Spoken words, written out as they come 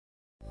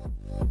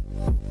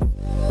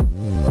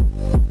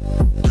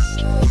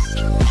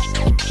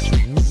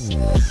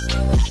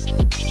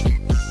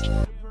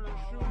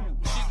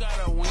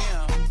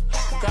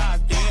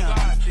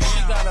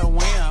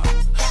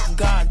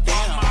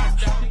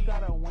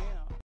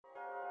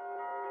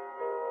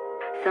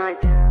They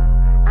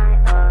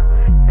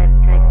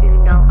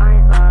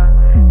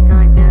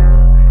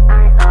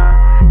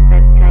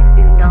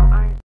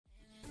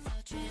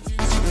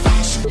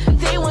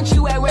want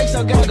you at work,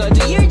 so girl, go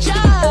do your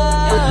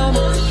job.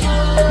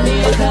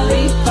 Mia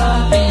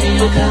Khalifa,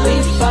 Mia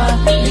Khalifa,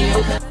 Mia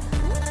Khalifa.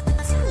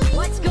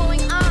 What's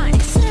going on?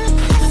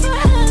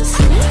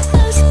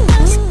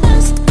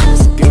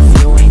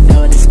 If you ain't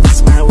noticed,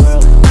 this my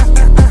world.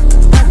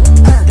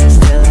 There's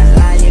still a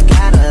lie you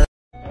gotta.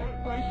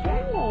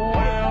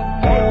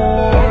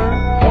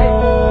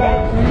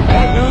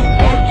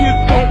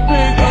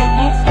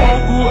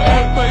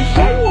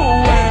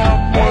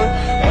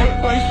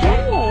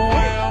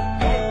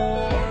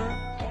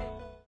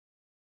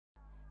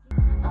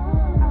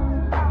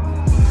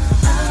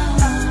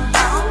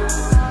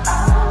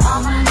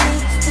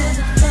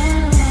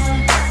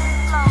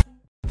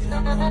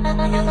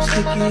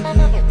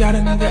 Got a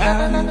nigga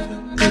out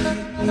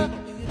of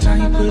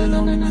time you put it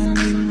on and I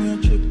need me a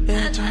trip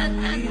every time.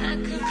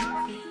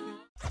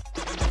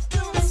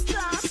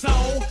 So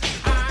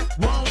I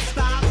won't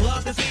stop,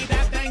 love to see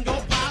that thing go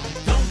pop.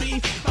 Don't be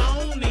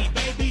phony,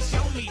 baby,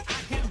 show me I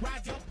can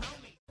ride your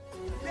pony.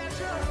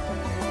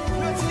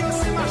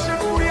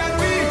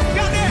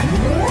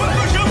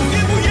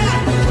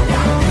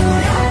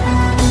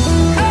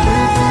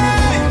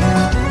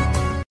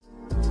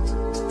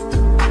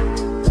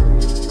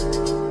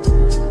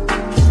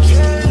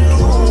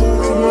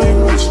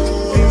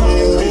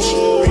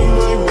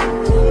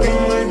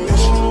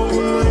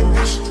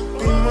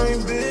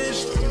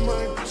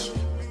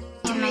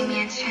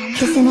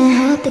 Kissing and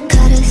hope they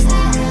cut us,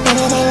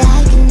 whether they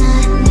like it or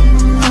not.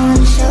 I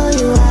wanna show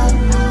you out,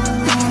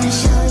 I wanna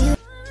show you.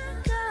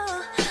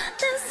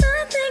 There's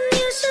something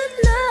you should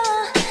know,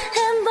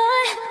 and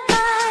boy,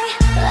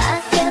 I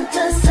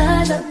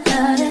fantasize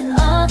about it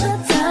all the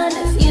time.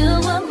 If you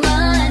were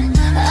mine,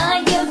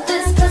 I give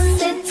this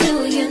pussy to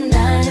you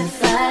 9 to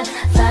 5,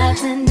 5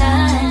 to 9.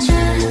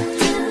 Try to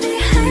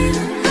behave,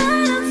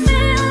 but I'm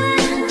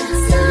feeling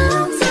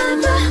some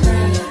type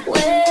of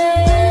way.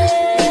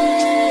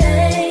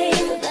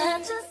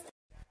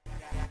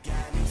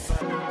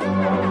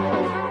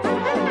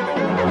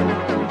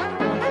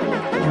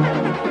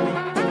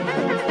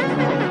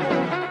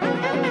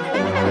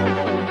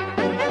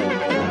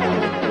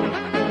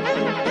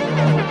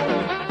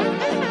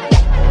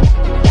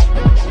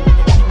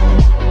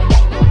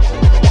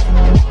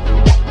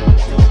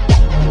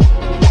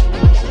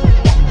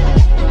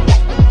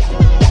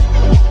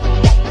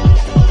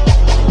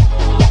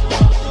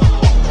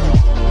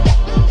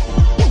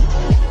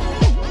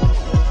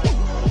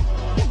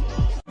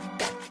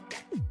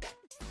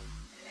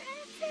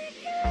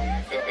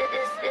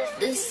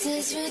 This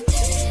is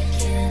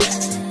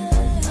ridiculous.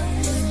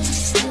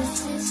 This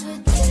is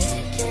ridiculous.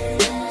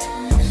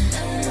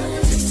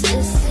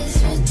 This is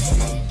ridiculous.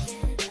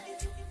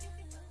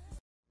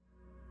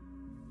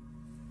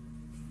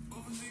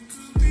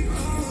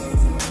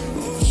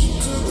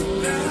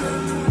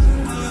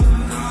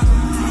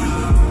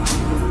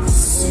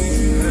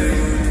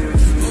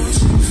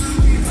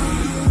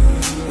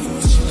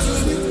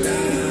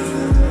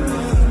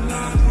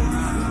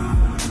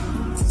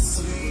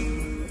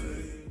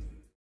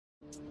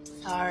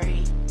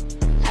 Sorry,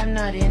 I'm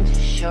not into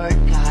short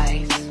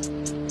guys.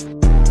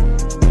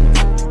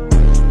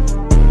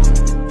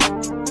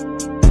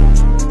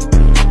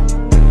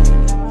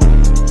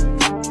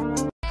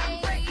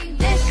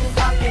 This is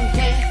fucking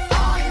day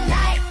all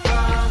night.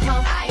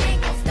 I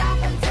ain't gonna stop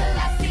until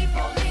I see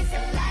police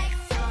and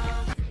lights.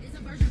 It's a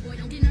virgin boy,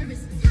 don't get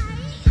nervous.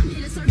 I'm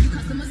here to serve you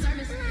customer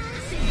service.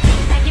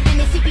 I give in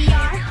the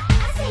CPR.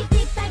 I say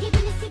dick, I give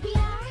in the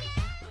CPR.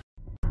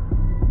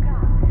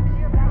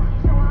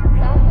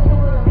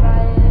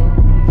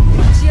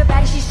 She a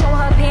baddie, she show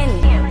her panty.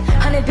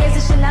 100 bands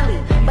of Chanel,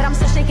 but I'm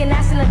still shaking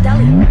ass in a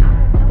deli.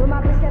 With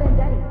my bitch getting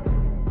dirty.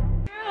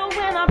 Girl,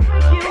 when I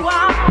break you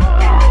out,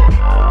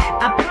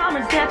 I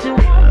promise that you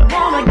won't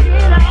wanna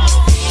get out.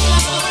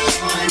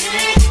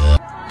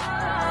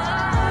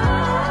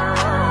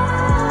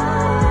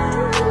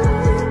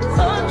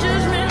 Oh,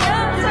 just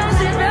relax, some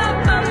syrup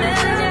for me.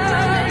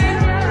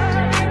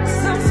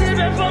 Some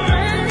syrup for me.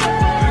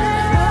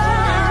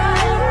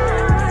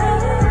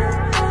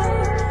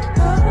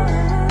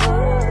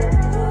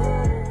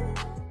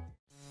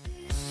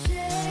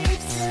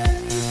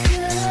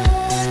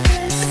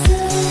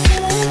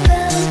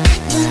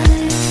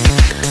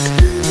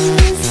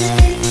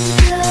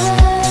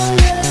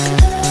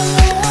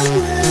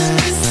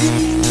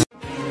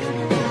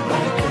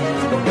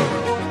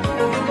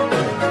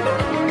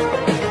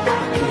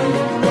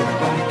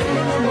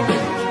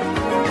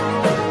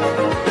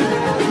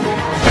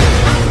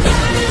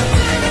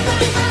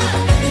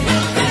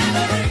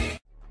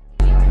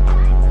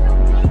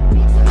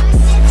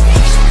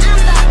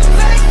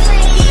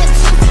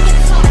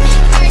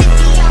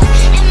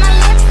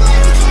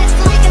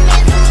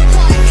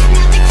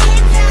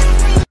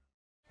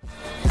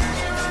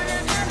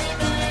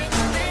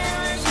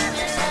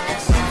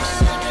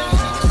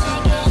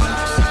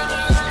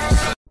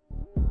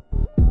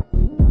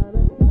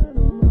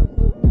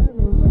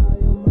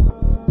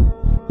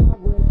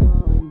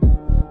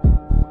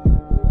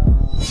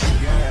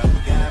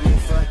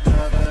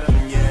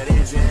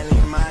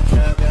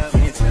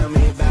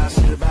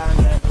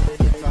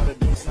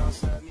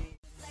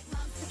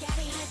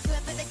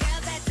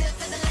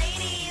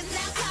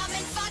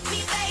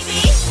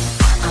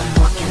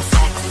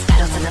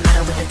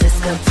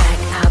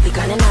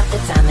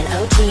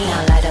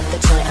 up the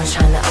joint, I'm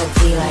tryna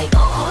OT like,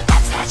 oh,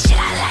 that's that shit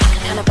I like.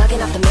 Kinda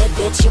bugging off the mid,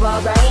 bitch, you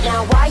alright?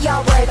 Now why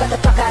y'all worried about the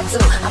fuck I do?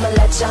 I'ma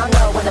let y'all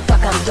know when the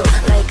fuck I'm through.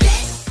 Like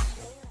this.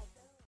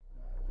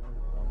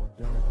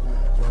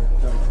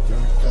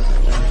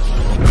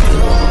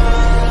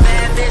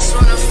 Bad bitch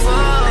wanna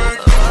fuck.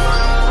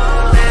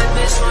 Bad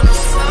bitch wanna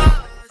fuck.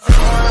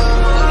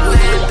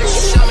 Bad bitch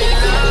show me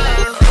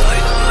love.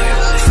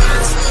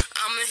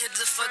 I'ma hit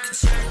the fucking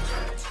train.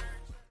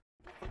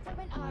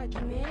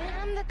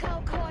 I'm the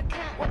cold cord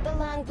cunt with the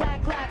long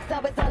black locks.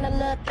 Always on the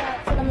lookout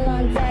for them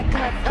long black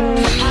cuts.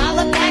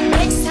 Holla back,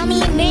 bitch, tell me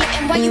your name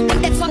and why you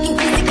think that fucking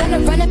crazy gonna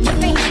run up your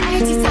fame. I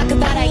heard you talk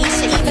about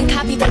Aisha, even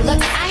copy the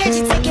look. I heard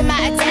you taking my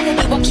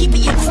identity while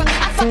keeping you crook.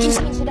 I fucking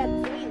changed it up.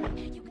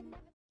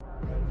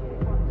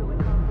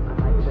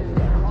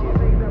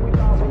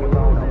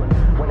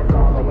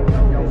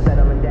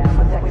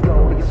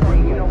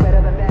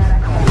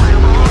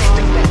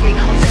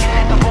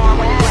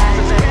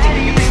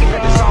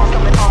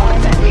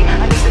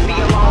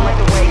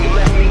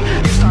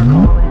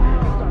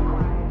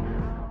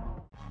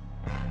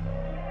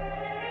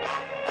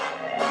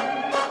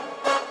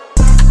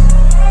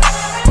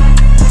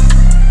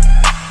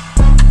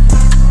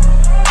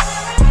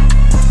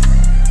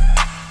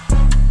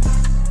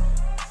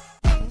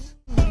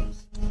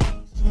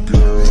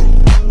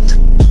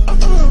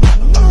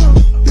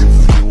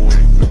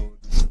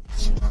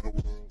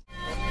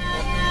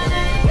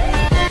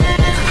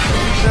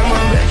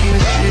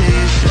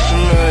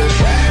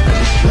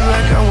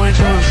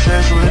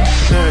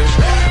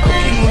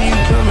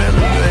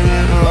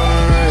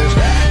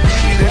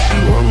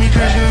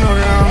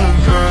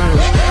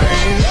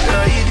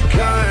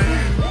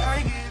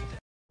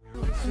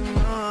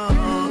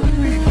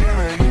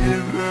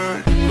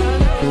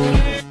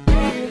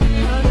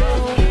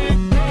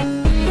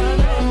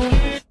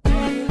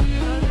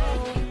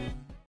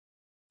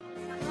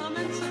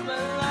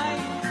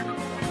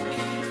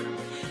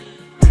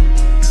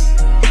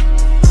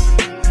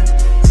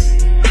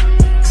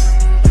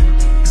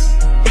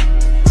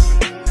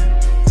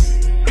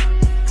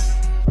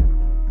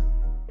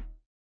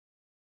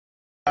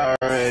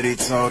 Already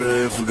told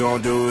her if we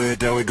gon' do it,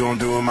 then we gon'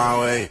 do it my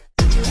way.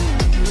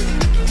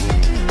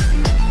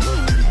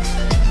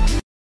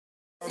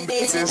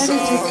 Bitches on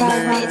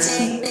me.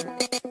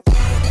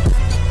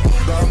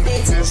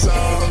 Bitches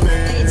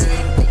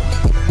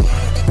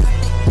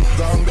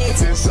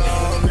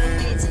on me.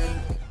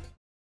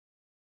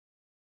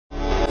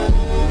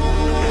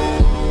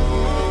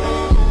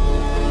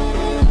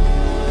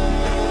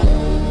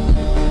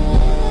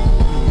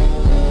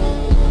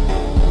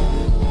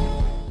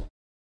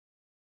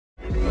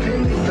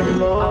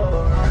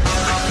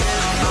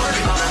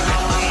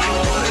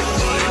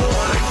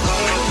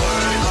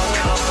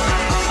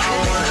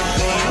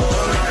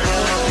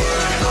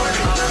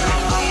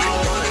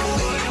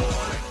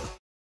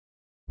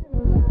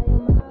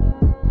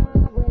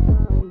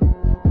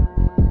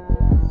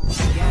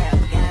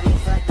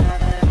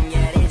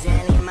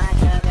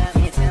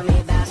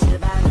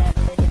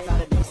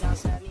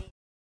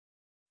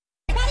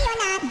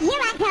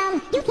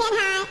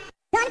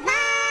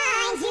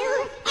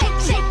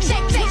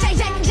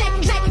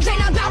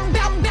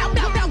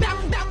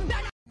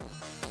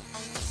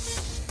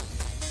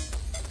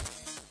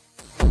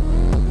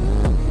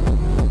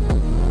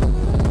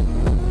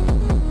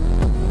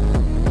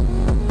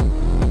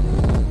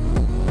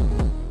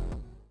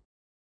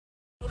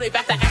 They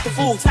back to acting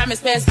fool, time is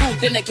past due.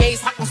 Then the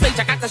gays hot on stage,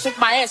 I got to shake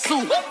my ass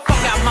soon. Fuck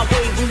out my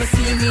way when you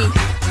see me.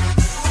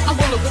 I'm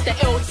rolling with the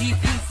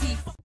LGBT.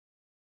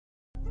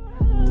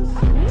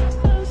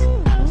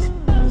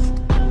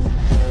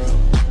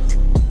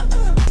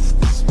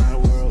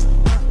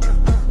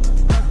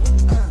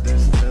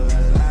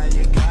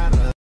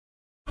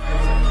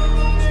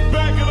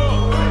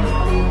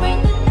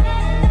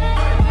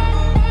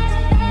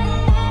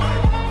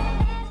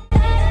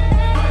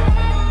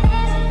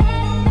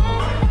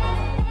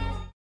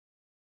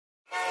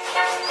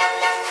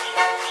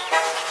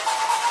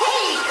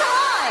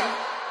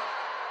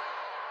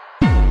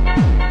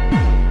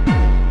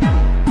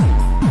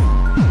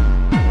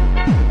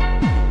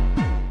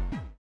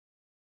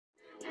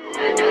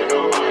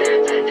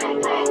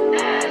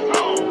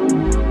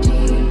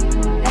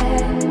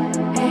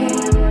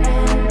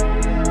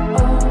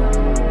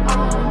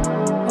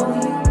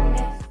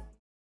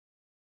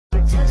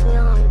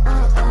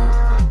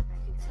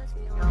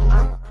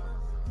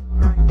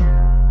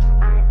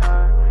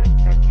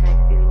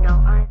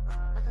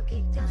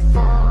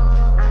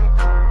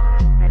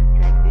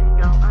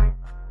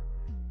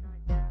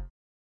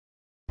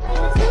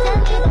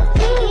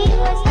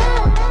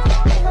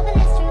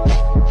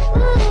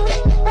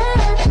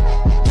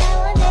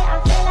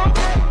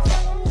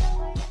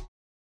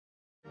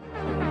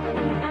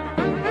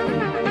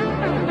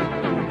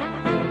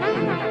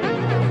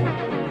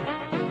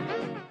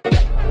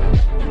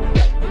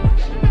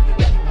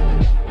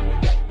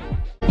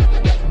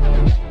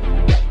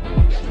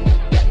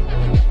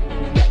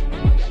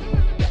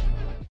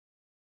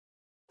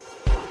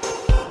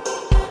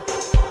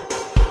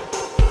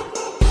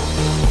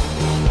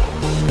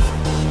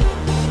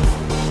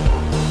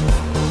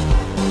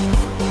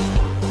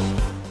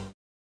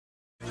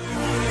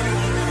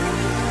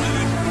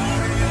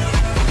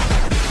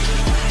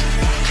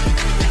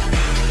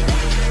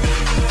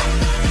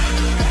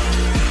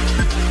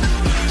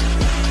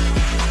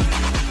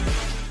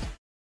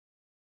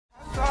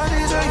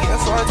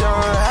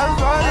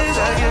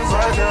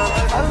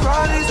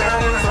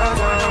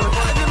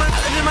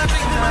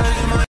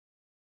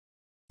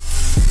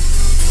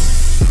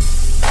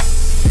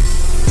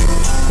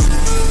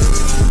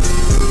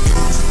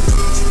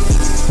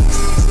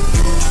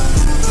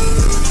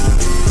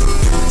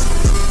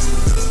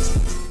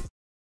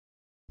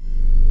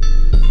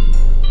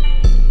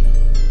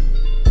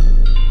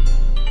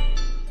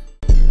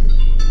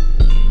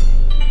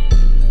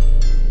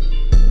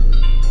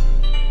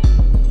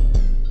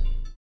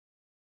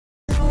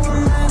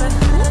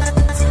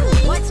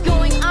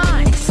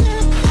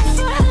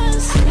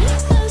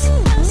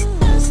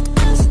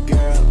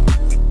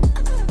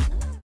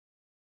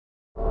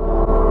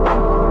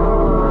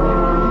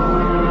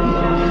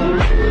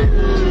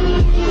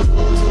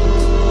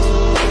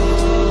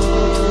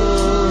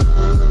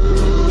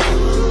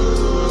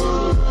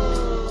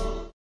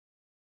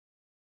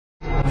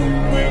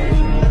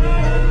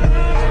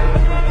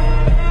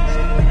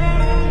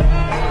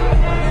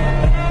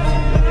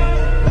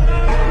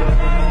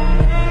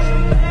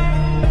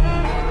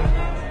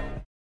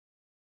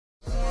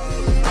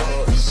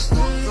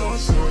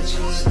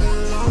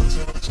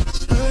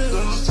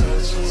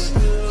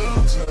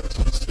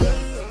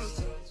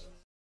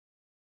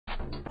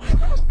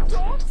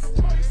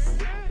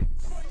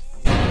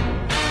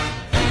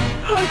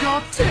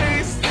 your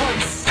taste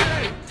buds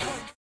shake.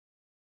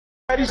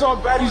 Baddies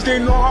on baddies, they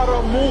know how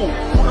to move.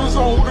 Hooters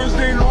on hooters,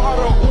 they know how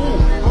to ooh.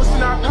 Bustin'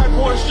 that pipe,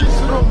 going straight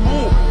to the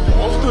moon.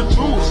 Off the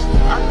juice,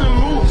 acting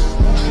loose.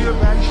 See a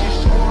baddie, she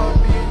showing her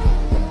beat.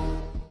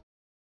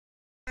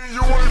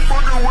 You ain't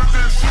fucking with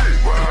this shit.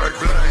 Black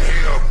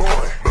hair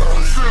boy,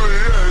 silly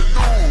ass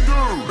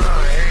dude.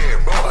 Black hair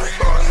boy,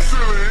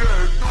 silly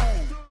ass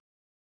dude.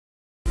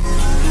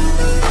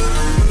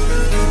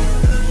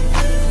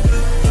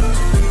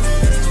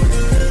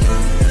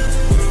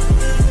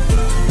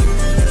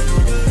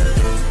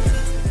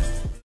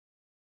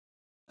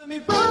 Let me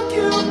rock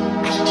you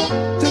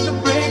till the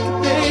break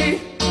of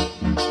day.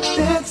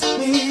 Dance with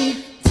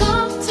me,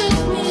 Talk to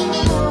me,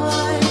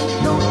 boy.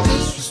 no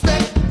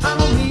disrespect, I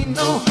don't mean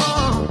no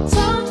harm.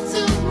 Talk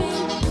to me,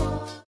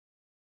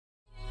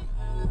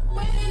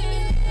 boy.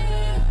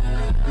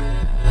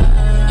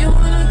 You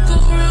wanna go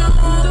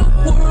around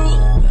the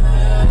world.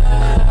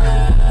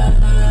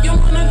 You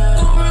wanna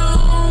go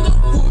around the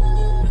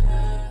world.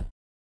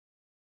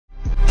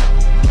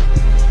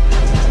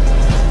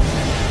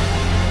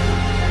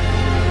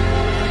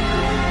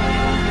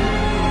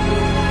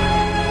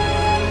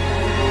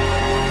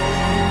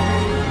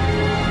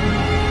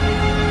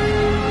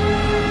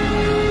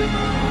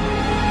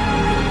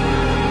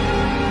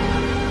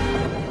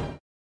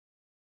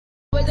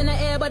 Always in the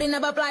air, but he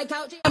never fly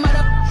couch. I'm out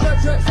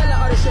of drip, sell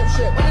all the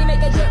shit. When he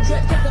make a drip,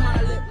 kiss him on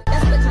the lip.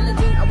 That's the kind of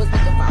dude I was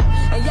thinking about.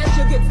 And yes,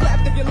 you'll get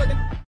slapped if you're looking.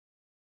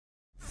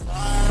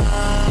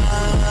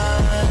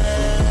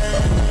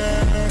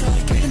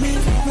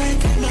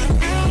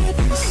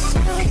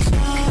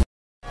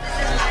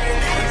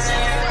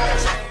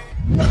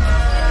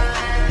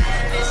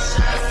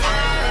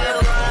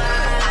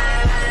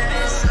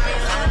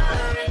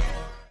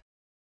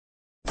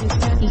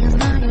 Я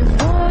знаю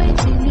твой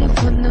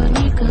телефон, но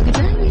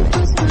никогда не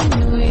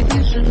позвоню. И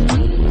ты же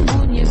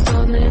в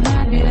унисон и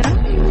набираю.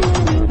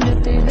 Я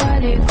люблю, ты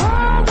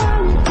далеко,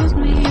 далеко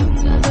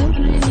смеются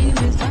даже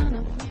небеса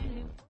над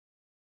нами.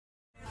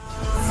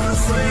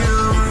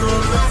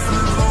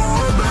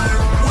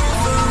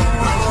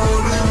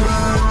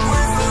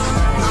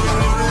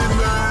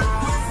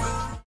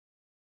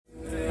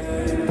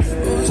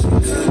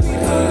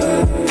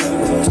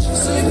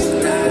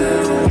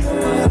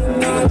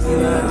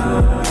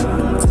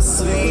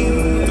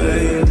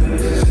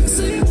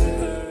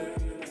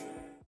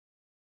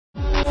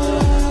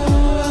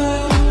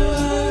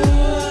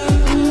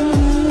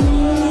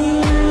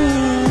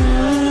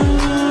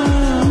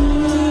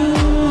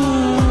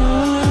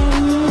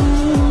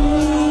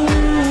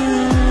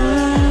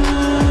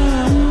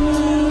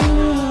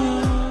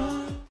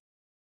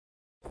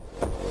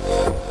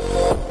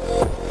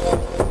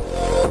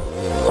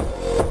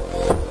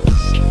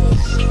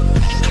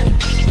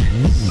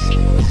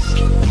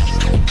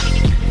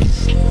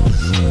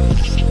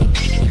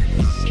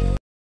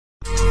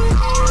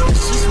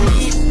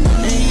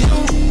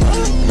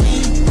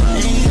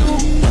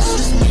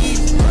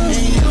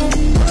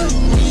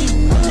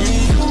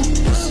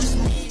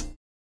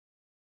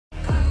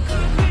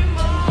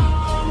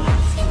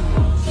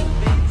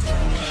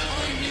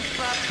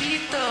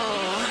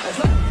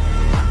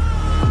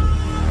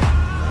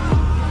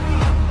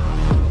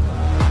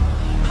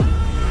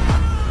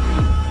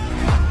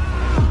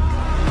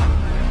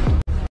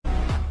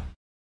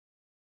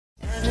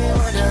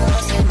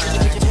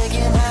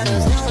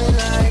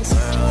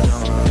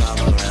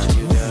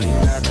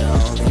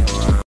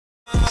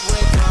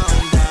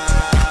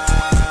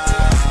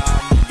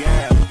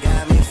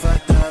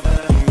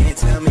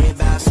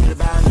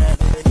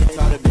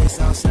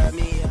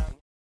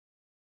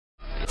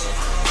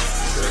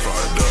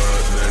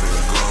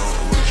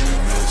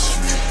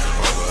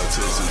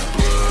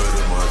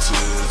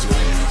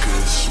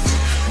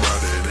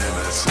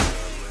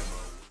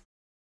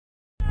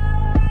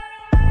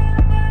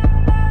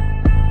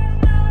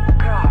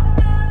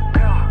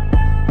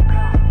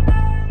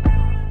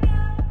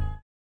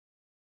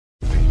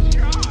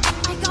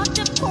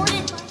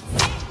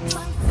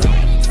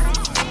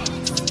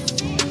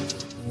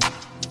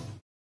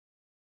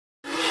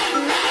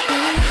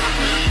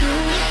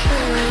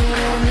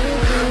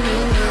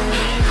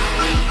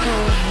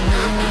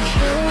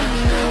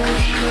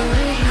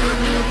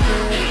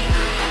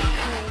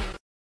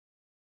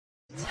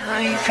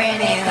 Pretty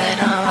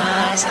little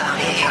eyes, I'll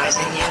be yours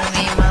and you'll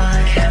be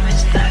mine.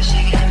 Cameras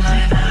flashing in my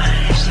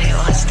mind. If she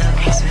wants till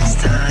Christmas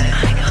time,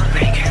 I gon'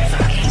 break her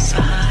fucking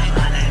spine.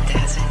 Wanna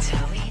dance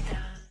until we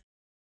die.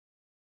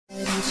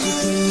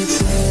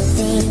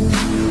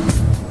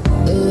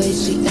 The way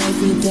she eyes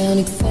me down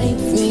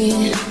excites me.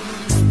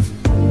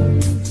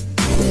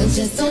 Feels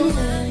just so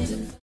nice.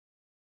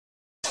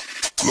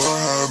 Lord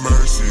have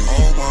mercy,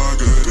 oh my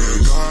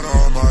goodness, God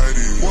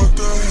almighty. What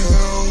the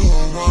hell,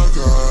 oh my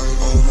God,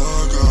 oh my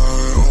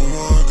God, oh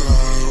my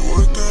God.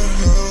 What the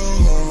hell,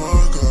 oh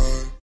my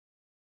God.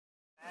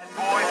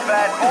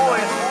 Bad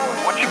boys,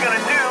 what you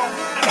gonna do?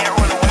 Can't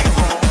run away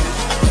from them.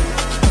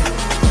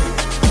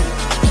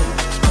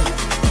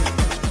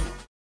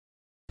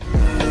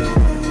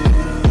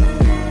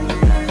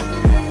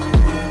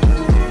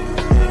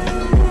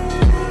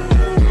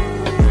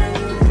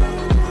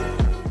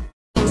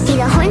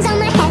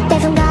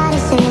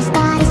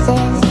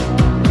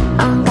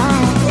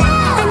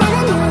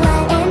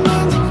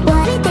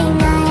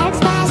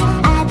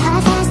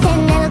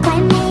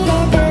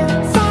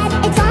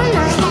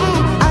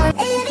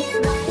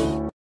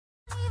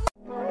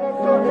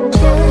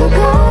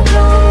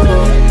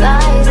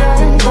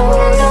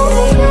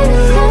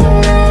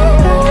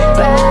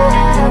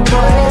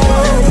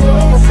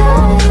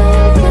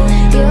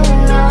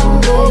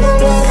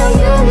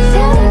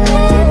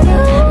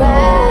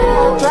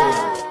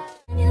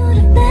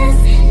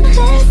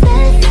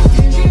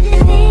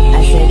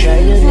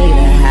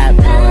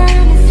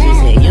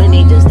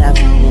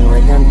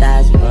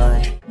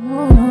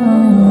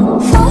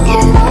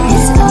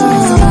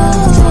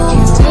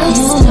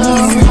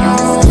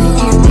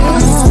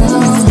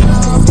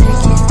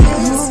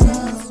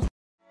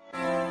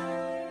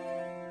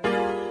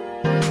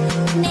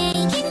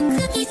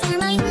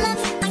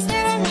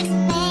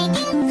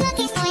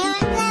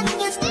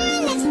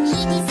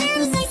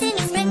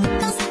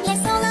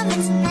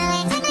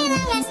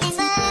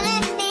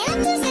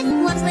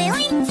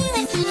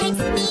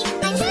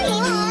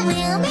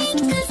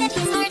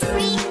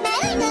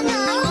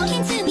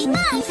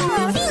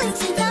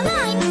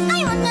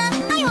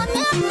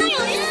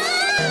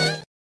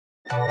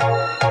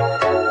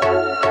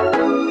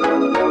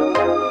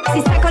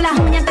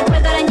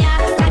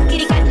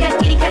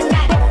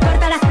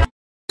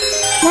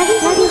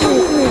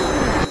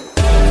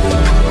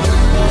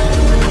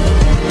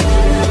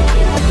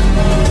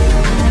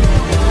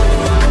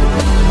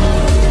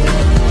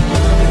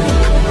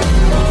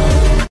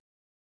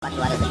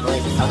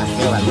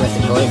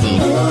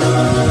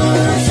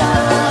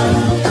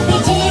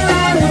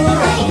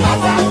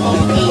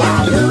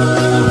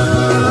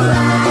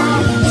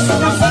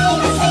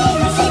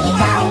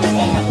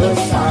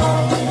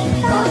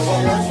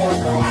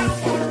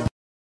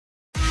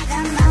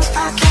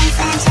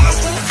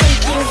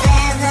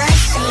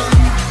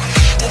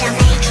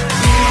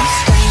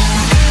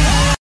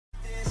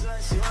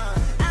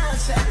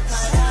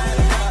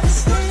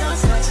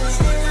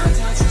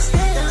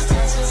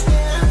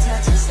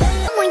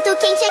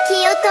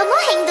 tô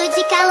morrendo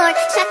de calor.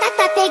 Chata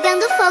tá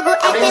pegando fogo,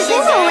 é peso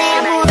ou é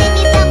amor?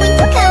 Me dá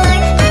muito calor,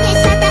 a minha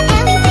chata é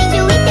o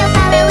incêndio e teu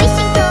pau é o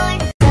extintor.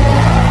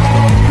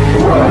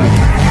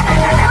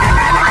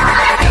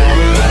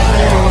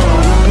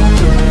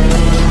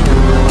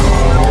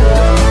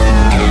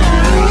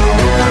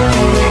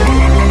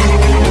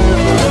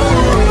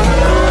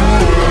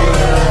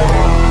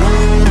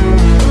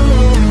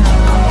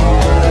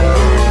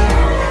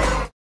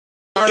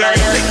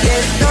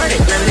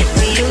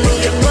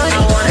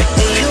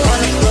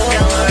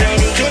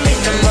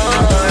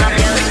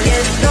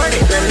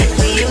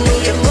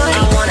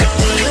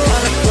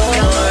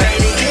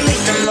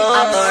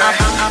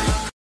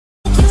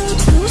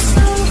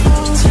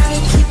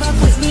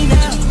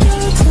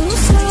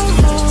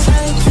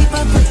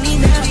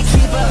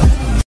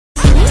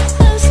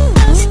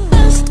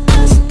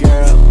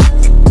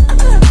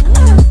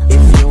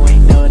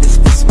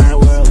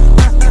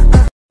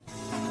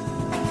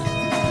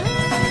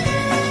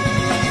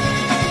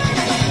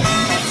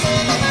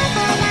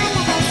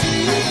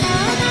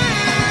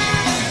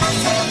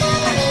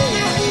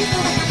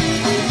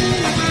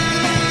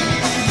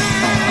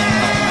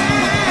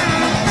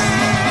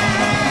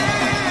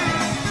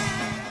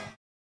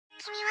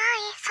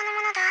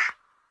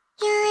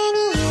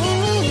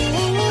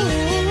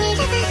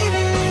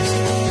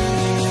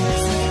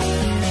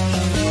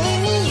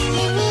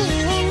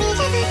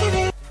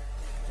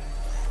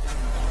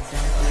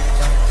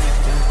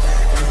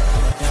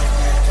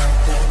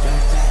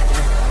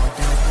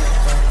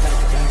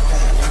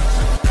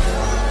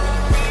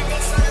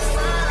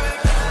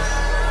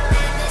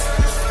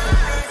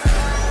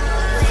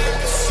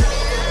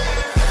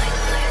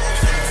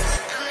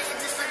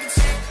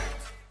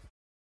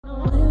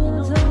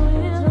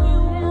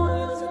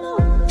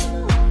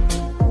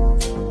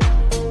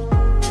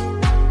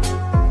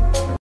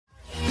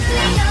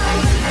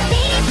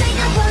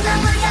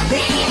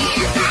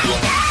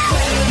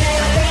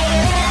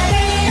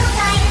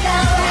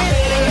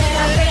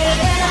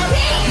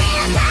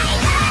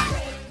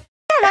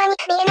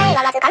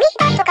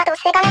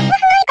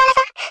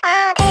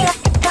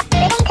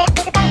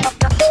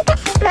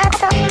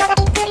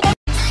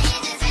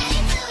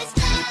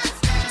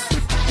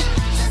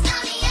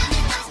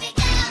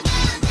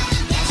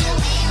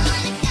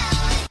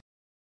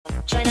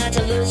 Try not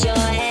to lose your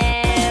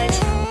head.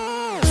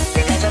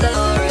 Prepare for the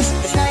horrors.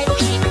 This night will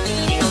keep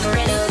repeating over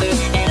and over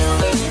and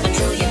over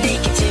until you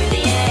make it to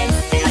the end.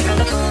 They hide from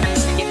the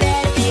corners. You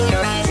better pick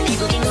your eyes and keep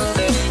looking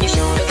over your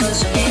shoulder,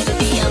 'cause you'll never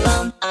be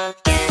alone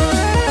again.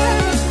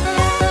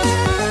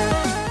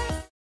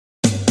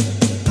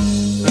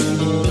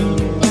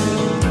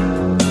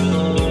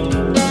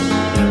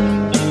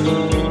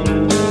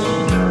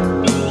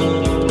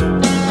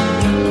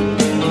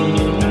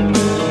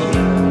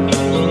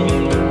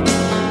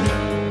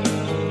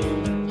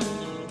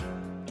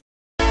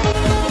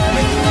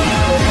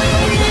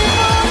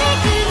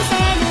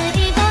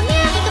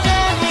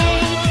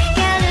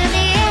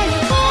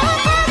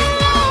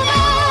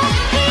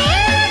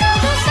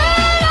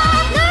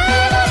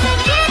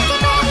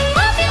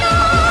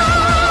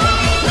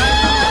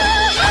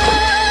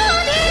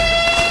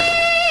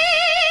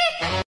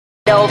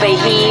 Over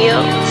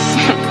heels.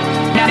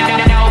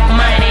 No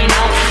money,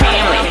 no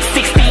family.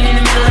 16 in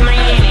the middle of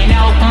Miami.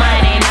 No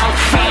money, no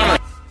family.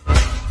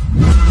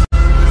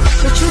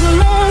 But you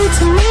belong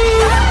to me.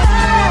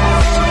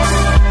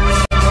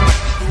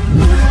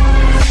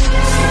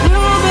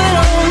 You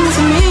belong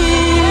to me.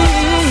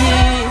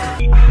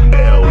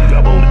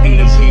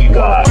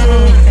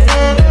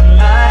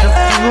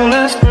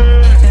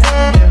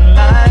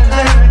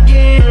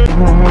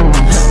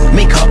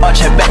 Make her arch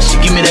her back, she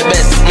give me that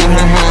best.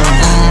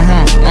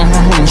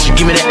 She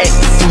give me the X.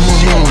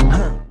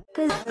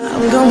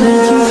 I'm gonna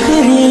make you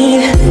feel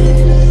it.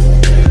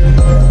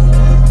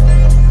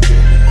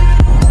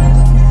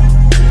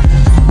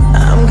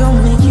 I'm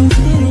gonna make you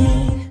feel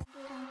it.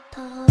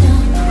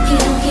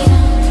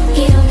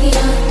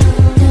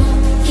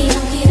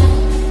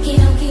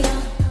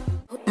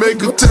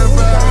 Make a tap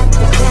out,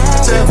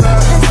 tap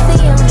out,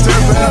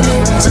 tap out,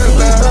 tap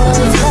out,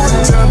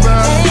 tap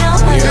out.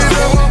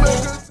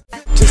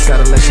 Just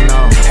gotta let you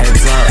know,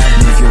 heads up.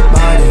 Move your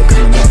body,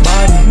 come your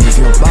body, move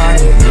your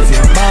body, move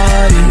your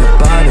body, your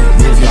body,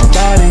 move your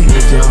body,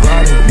 move your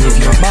body, move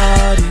your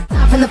body.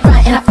 From the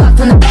front and I fuck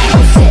from the back.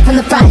 Oh shit, from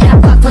the front and I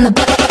fuck from the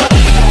back.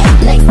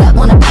 Legs up,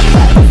 wanna pop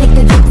up. Take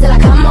the dick till I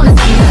come on a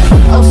scene.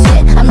 Oh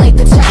shit, I'm like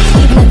the church,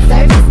 even in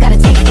service, gotta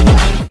take the one.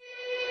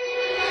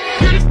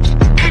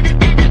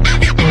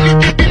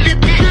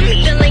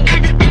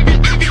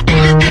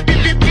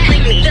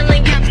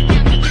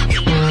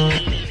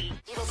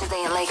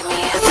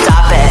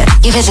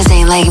 You bitches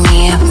ain't like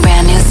me.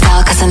 Brand new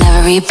style, 'cause I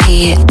never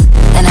repeat.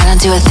 And I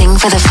don't do a thing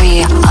for the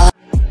free.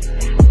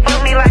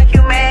 Fuck me like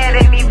you mad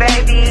at me,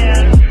 baby.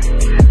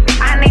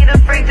 I need a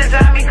freak to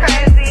drive me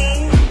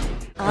crazy.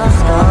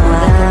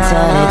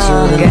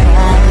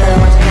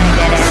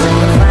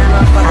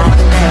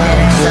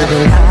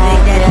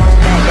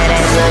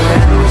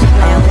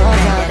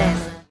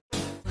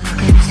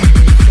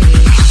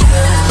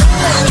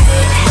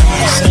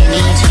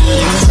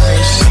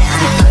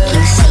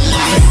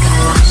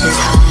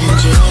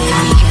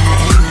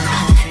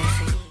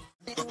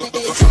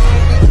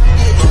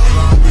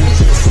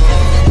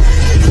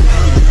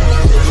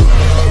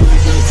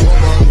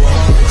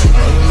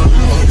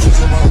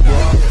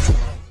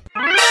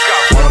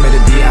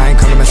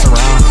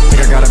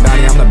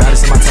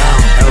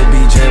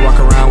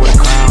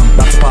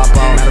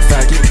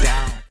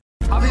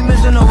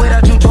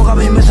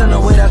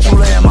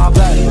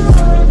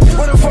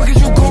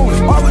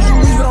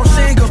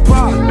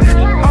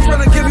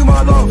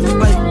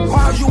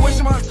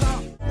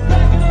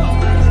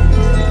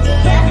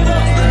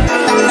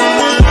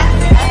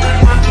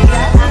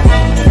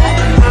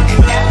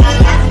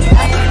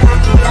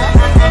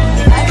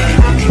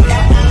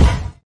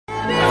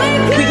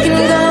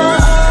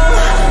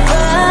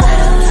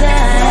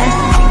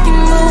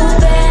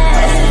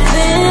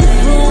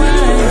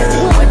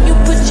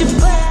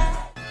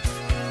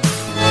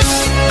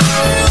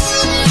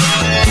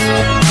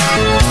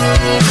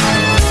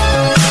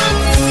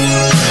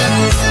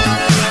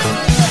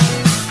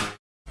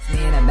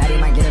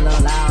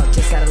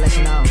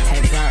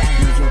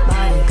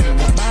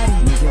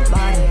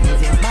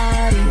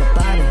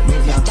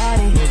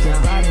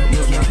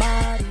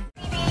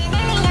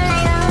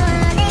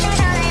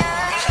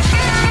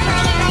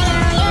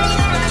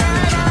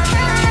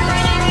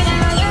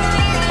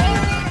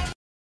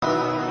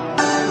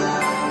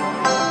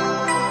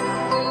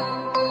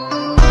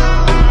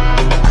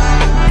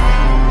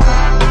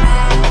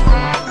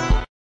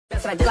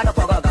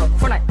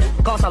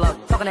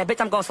 that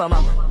bitch, I'm going slow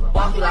mo.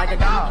 Walk you like a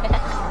dog.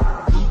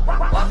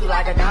 Walk you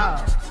like a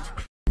dog.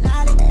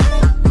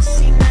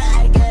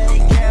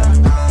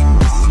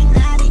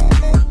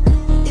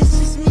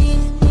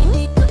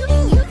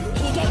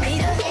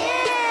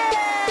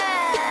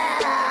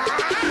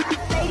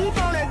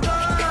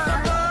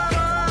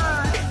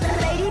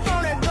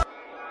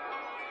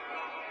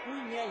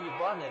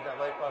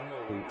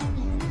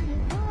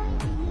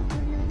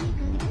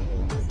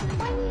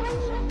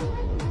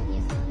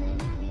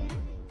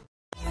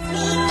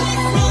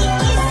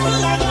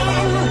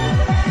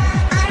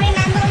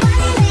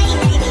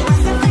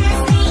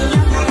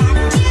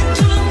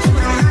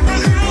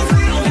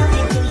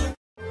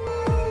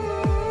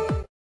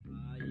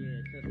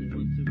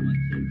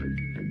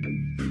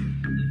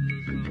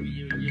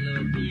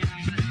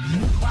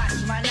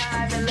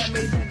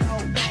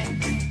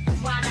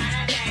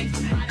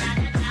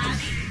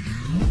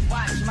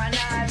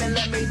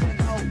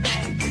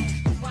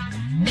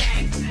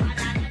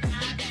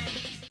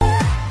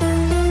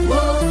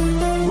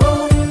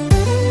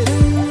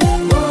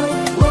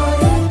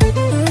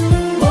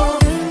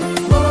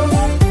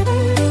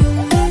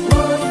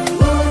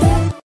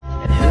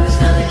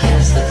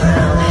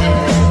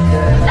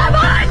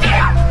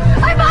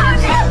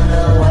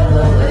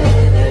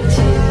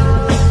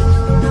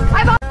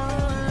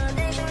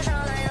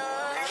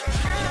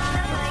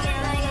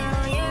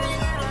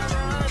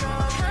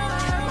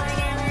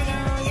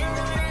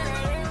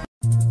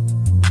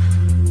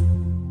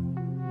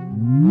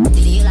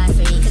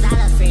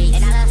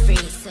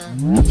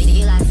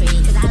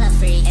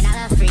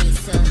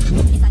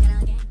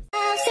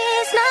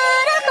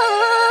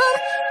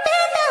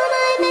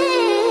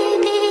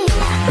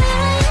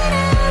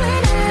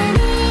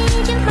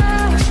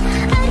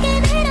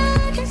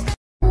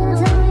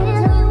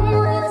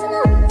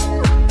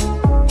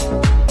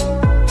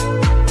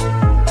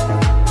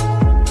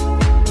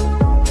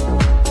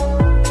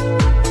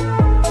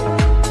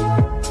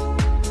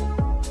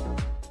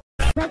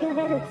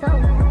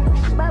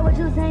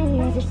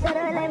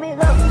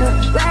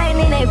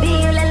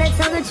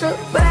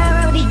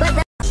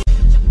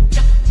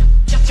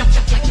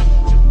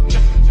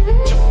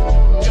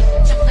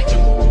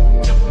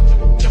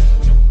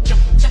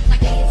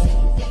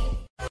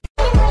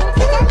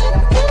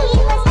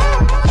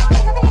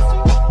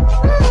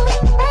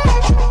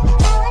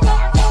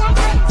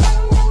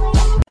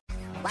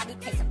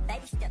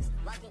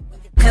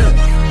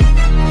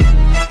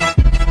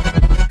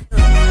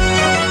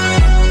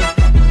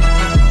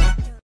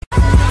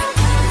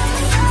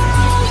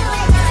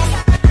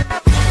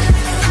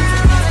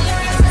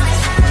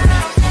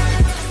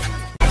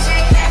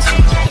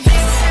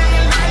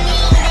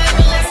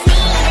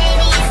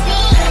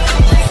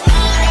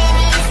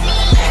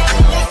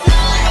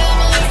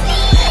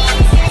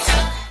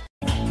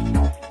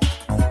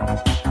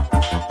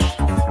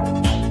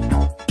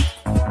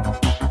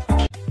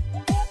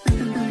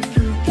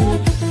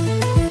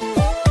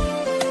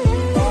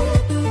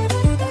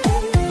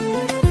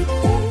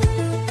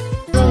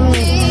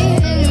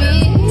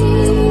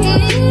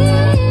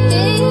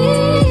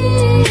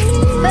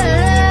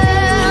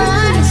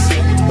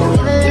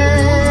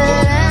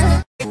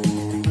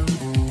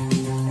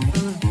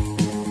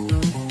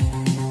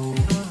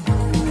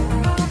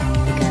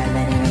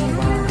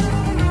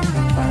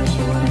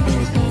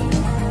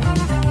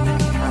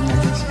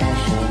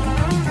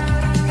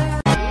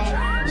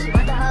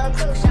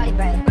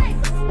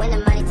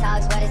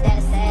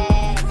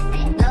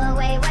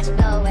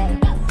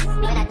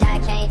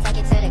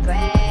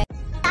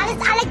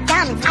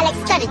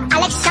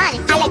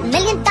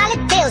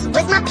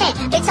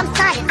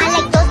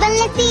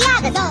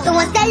 The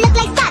ones that look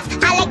like socks.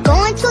 I like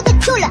going to the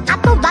Tula. I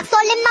put rocks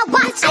all in my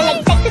watch. I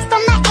like texts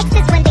from my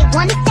exes when they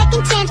want a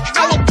second chance.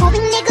 I like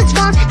proving niggas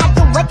wrong. I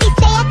do what they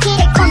say I can't.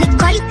 They call me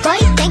Cardi,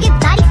 Cardi, banging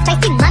body,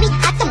 spicy mommy,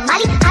 hot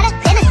tamale, hotter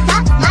than a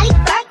Somali.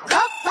 Bird, go,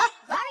 fuck,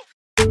 right.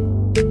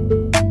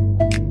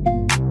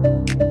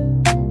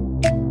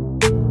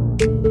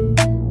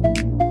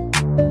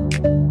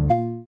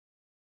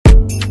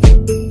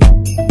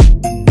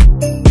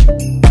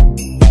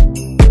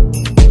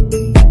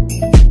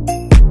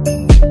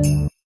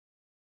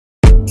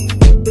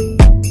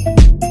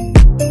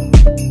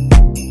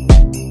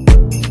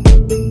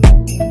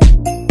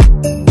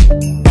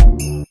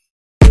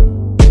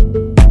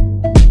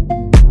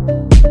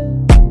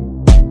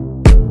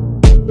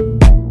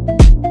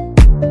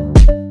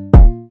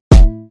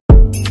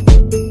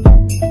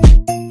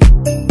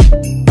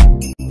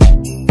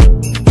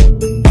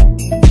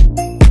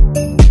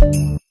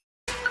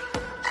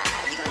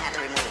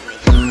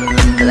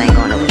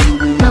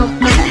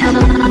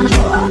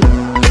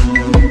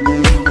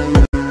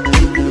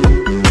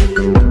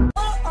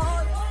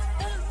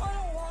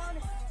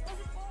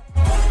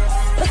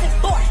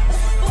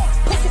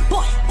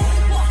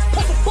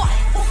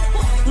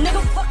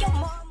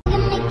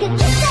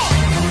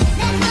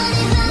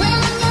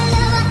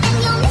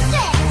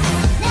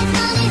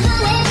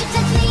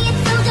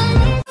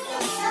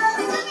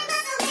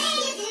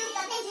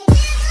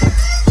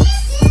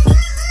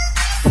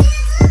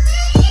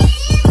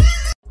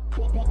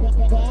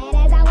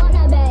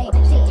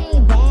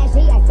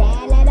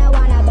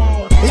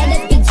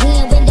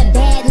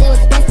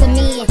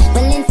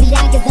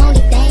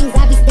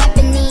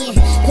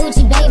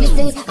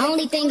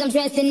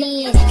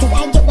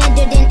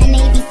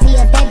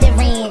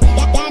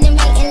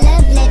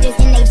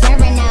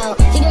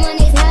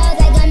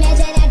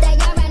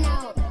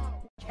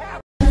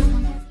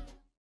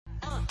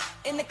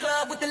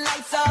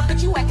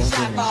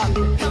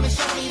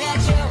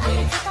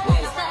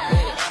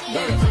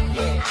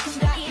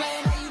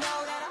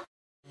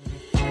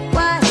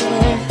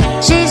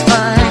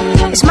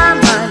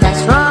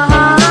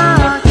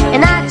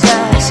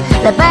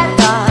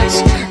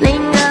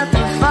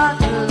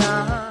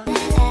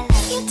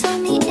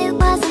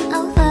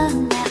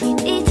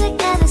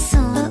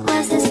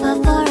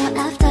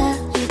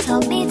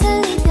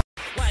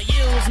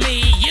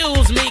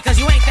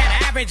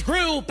 average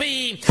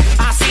groupie.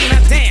 I seen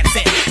her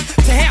dancing.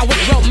 To hell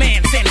with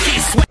romance and she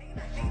sweat.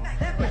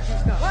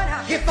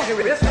 Get fucking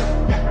with this.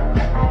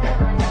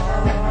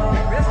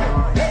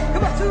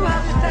 Come on, 2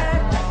 hours this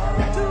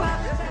time. 2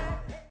 hours this time.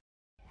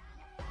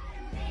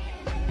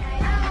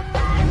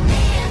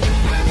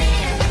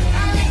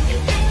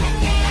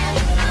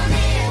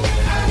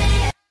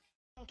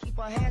 Keep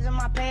her hands in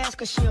my pants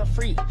cause she a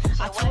freak.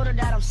 I told her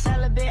that I'm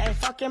celibate, ain't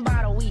fucking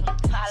about a week.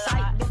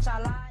 Psych, bitch, I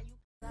lie.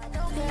 I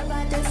don't care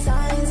about the sign.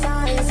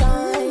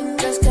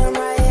 Just come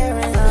right here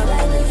and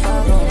let me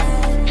follow.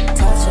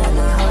 Touching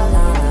my whole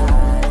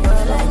life.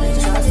 Let me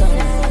trust me.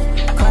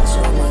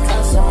 Question me,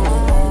 cuss on me,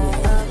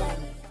 baby.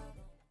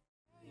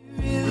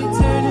 You really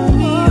turning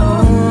me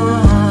on.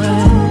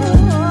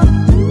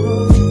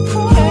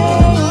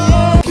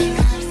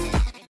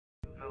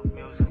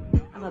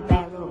 I'm a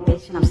bad little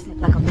bitch and I'm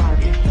snipped like a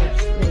Barbie.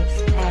 Hips,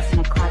 lips, ass in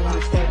a cardi on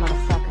the stage,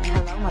 motherfucker.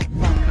 Hello,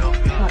 motherfucker.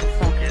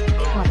 Motherfucker.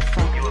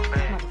 Motherfucker.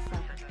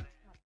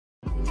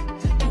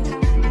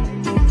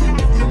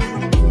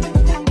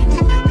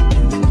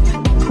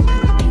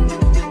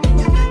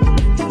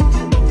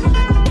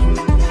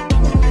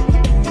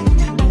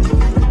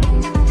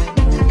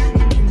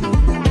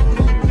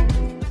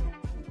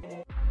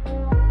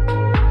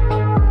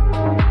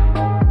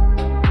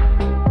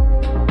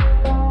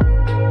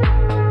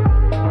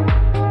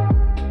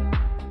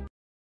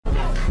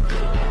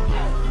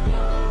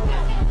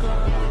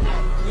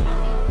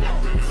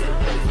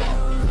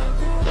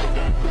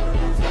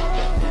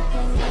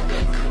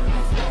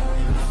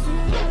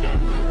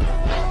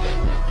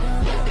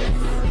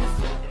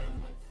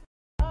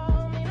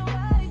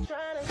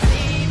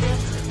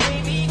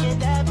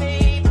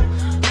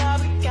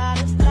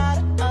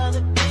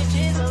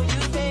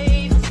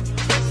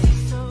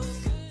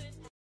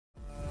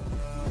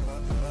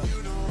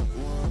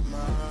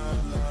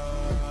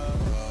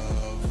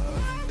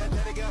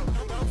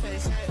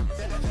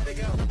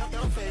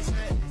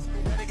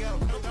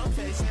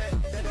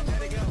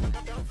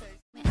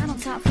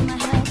 Top from my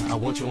head. I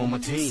want you on my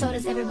team. So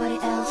does everybody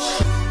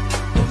else.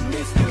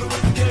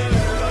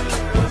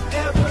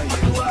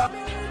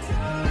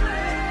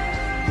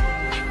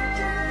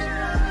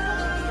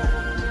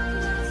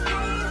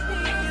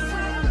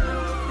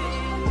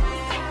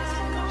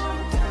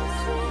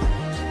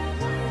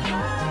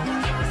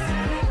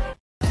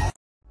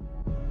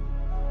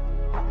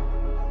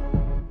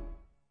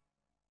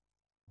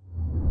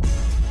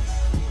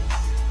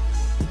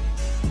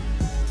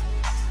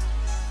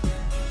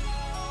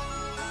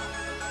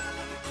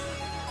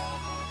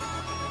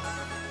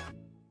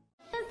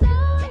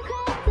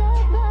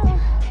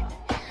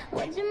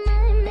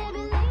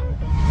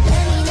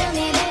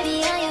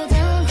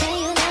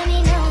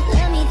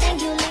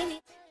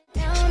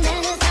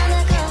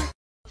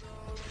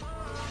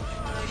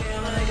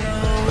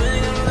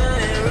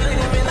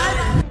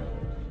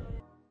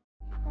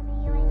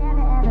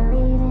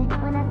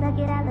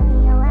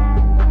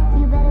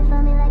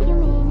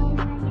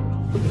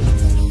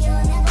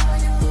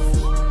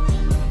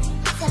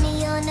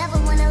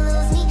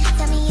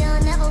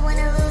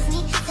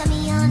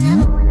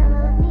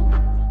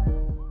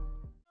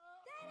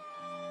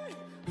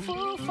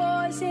 Full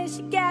force and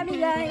she got me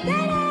like,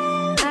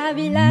 I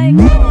be like,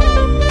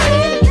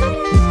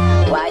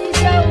 why you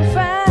so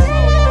fine?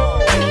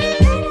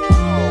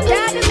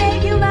 Got to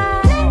make you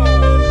mine.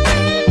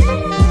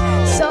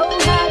 So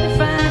hard to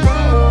find.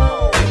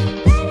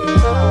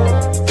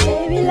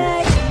 Baby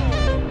like,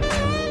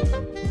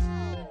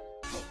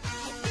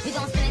 We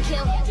gon' spin and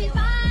kill.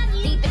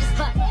 Deep in the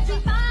spot.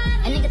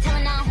 A nigga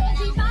telling on.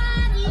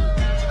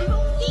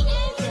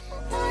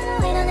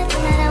 Wait on it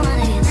tonight, I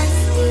wanna get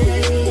nasty.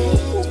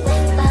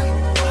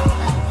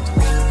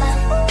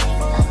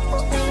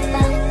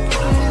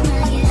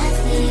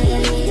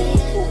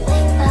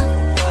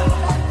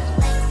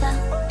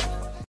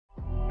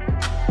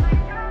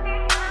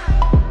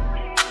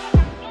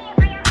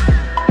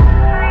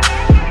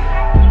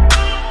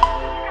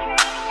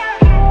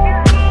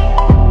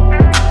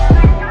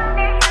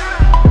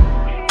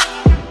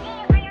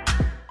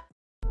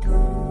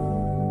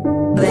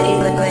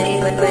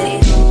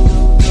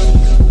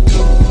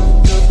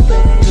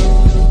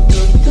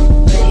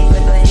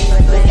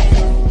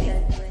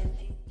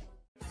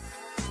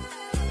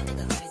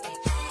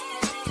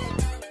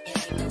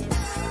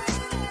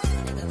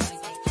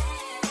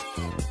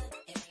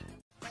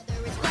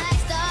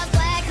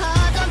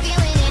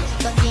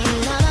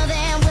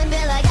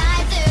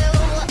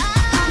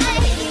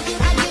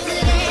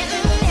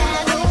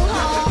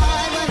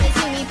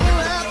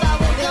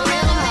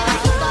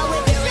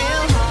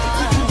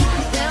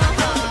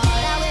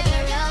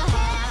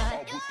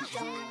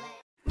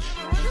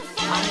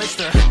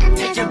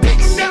 Take your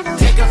bitch,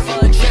 take her for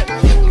a trip.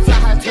 Fly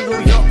her to New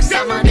York,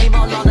 sign my name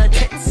all on her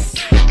tits.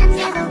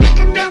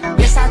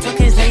 Yes, I took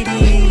his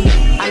lady.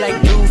 I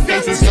like blue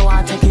faces, so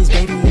I took his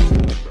baby.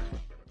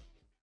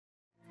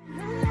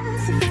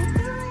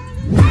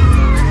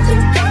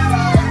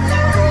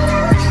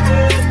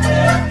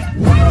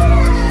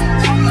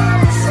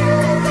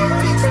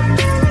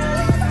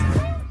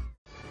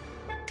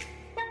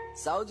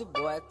 So Soldier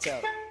boy,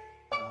 tell.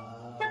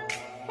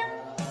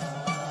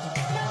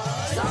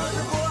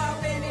 Soldier boy,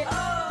 I'm in it.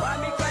 Why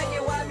me crank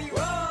it? Why me roll?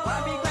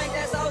 Why me crank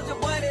that soldier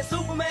boy? That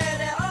Superman.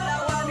 That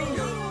now why me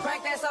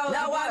crank that soldier?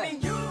 Now why me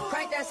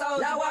crank that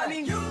soldier? Now why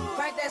me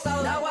crank that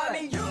soldier? Now why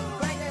me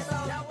crank that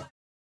soldier?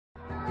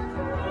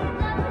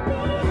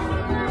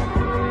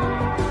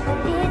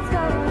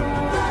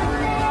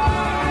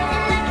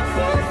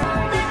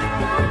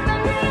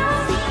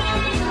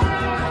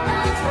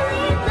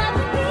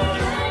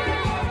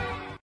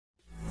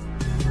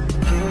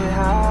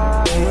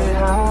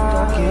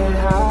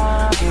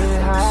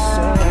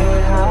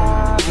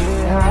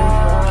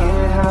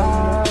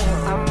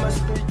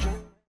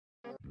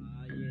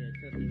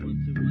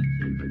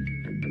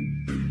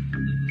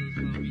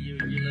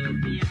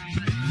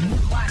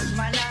 Watch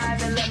my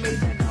knife and let me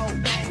go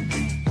bang.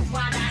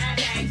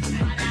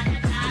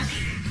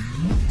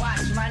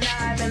 Watch my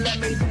knife and let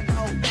me go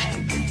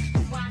bang.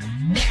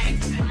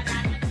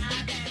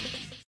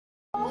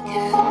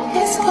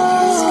 It's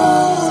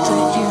slow.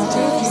 Take you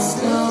too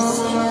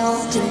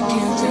slow. Take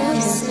you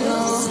too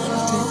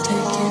slow.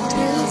 Take you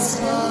too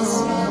slow.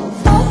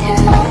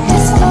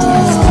 It's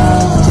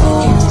slow.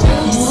 Take you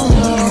too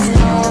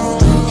slow.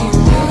 Take you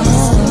too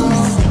slow.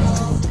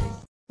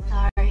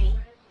 Sorry,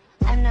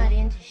 I'm not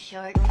into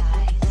short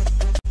guys.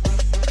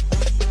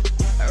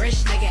 A rich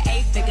nigga,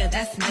 8-figure,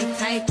 that's my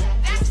type.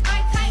 That's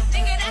my type,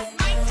 nigga, that's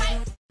my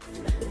type.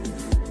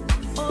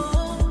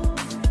 Oh,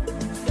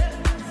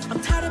 I'm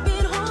tired of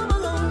being home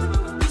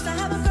alone. Used to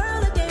have a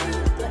girl a day,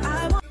 but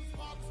I want.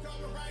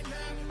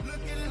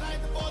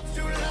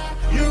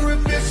 You're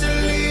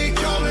officially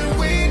coming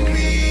with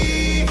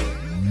me.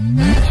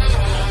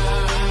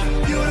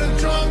 You're the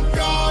drunk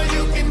all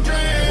you can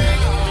drink.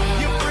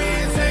 Your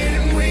friends hate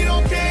and we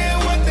don't care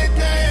what they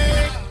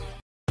think.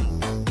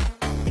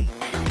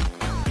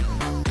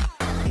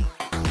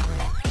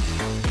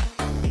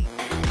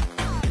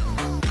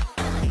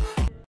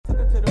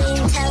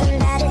 Tell them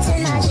that it's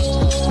in my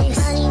jeans.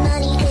 Money,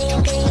 money,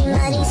 green, green,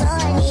 money's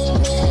all I need.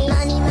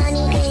 Money,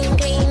 money, green,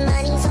 green,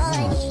 money's all I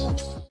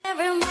need.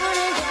 Every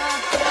morning,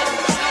 back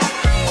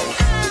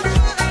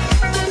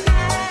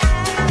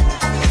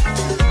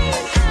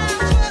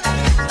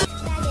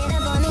it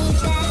up on me,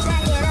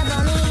 back it up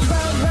on me.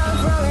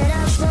 Roll it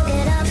up, smoke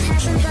it up,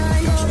 have some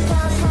fun.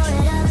 Pour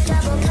it up,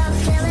 double cup,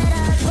 fill it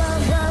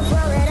up.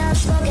 Roll it up,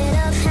 smoke it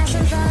up, have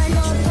some fun.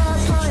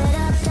 Pour it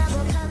up,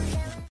 double cup,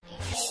 fill it up.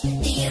 Do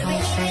you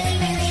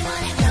really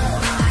wanna go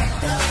hard?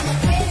 Go in the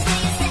crib,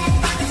 take a step,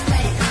 pop his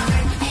credit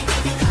card, and take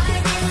the card,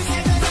 run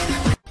circles in the.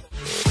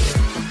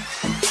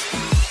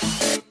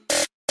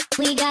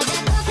 We got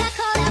that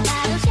Coca-Cola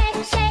bottle, shake,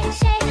 shake,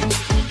 shake.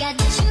 We got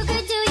the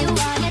sugar, do you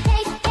wanna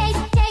taste,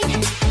 taste, taste?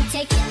 We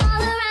take it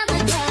all around the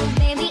globe,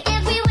 baby,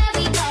 everywhere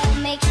we go.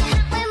 Make it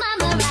hot when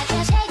Mama rock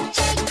ya, shake,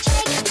 shake,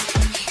 shake.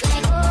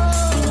 Like, oh,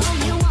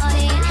 you want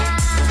it,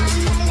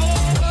 ándale,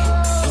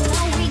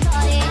 oh, we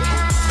got it,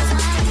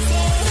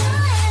 suavecito.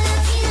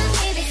 Latina,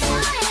 baby,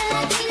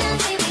 Latina,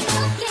 baby,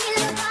 okay,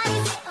 the body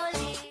say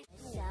ole.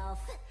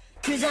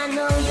 'Cause I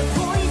know you're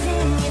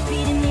poison, you're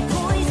feeding me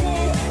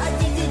poison.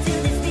 Addicted to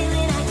this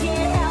feeling, I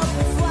can't help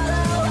but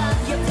swallow up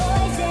your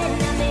poison.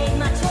 I make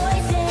my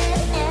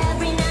choices.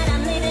 Every night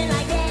I'm living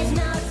like there's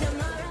no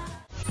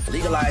tomorrow.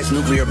 Legalize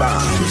nuclear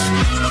bombs.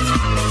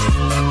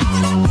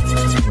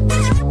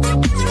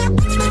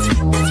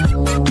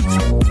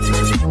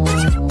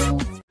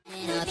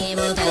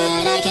 People,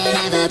 but I can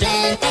never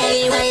blend.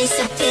 Baby, why you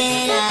so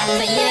bitter?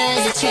 But you're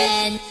the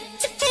trend.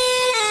 So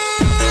bitter,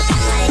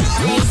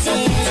 I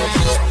say it.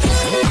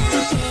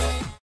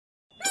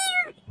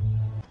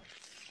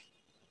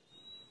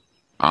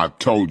 I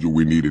told you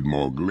we needed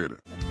more glitter.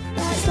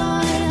 Last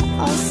night,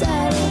 I'll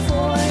settle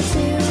for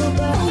two,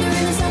 but older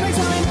in the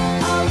summertime,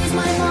 I'll lose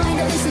my mind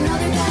at least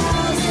another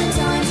 1,000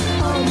 times.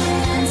 Oh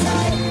man, I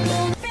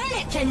feel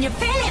it. Can you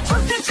feel it?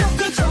 Choke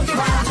it,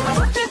 wow.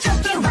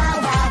 Choke it, wow,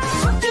 wow.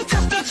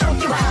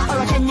 Choke it, wow.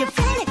 Or can you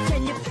feel it?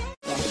 Can you feel it?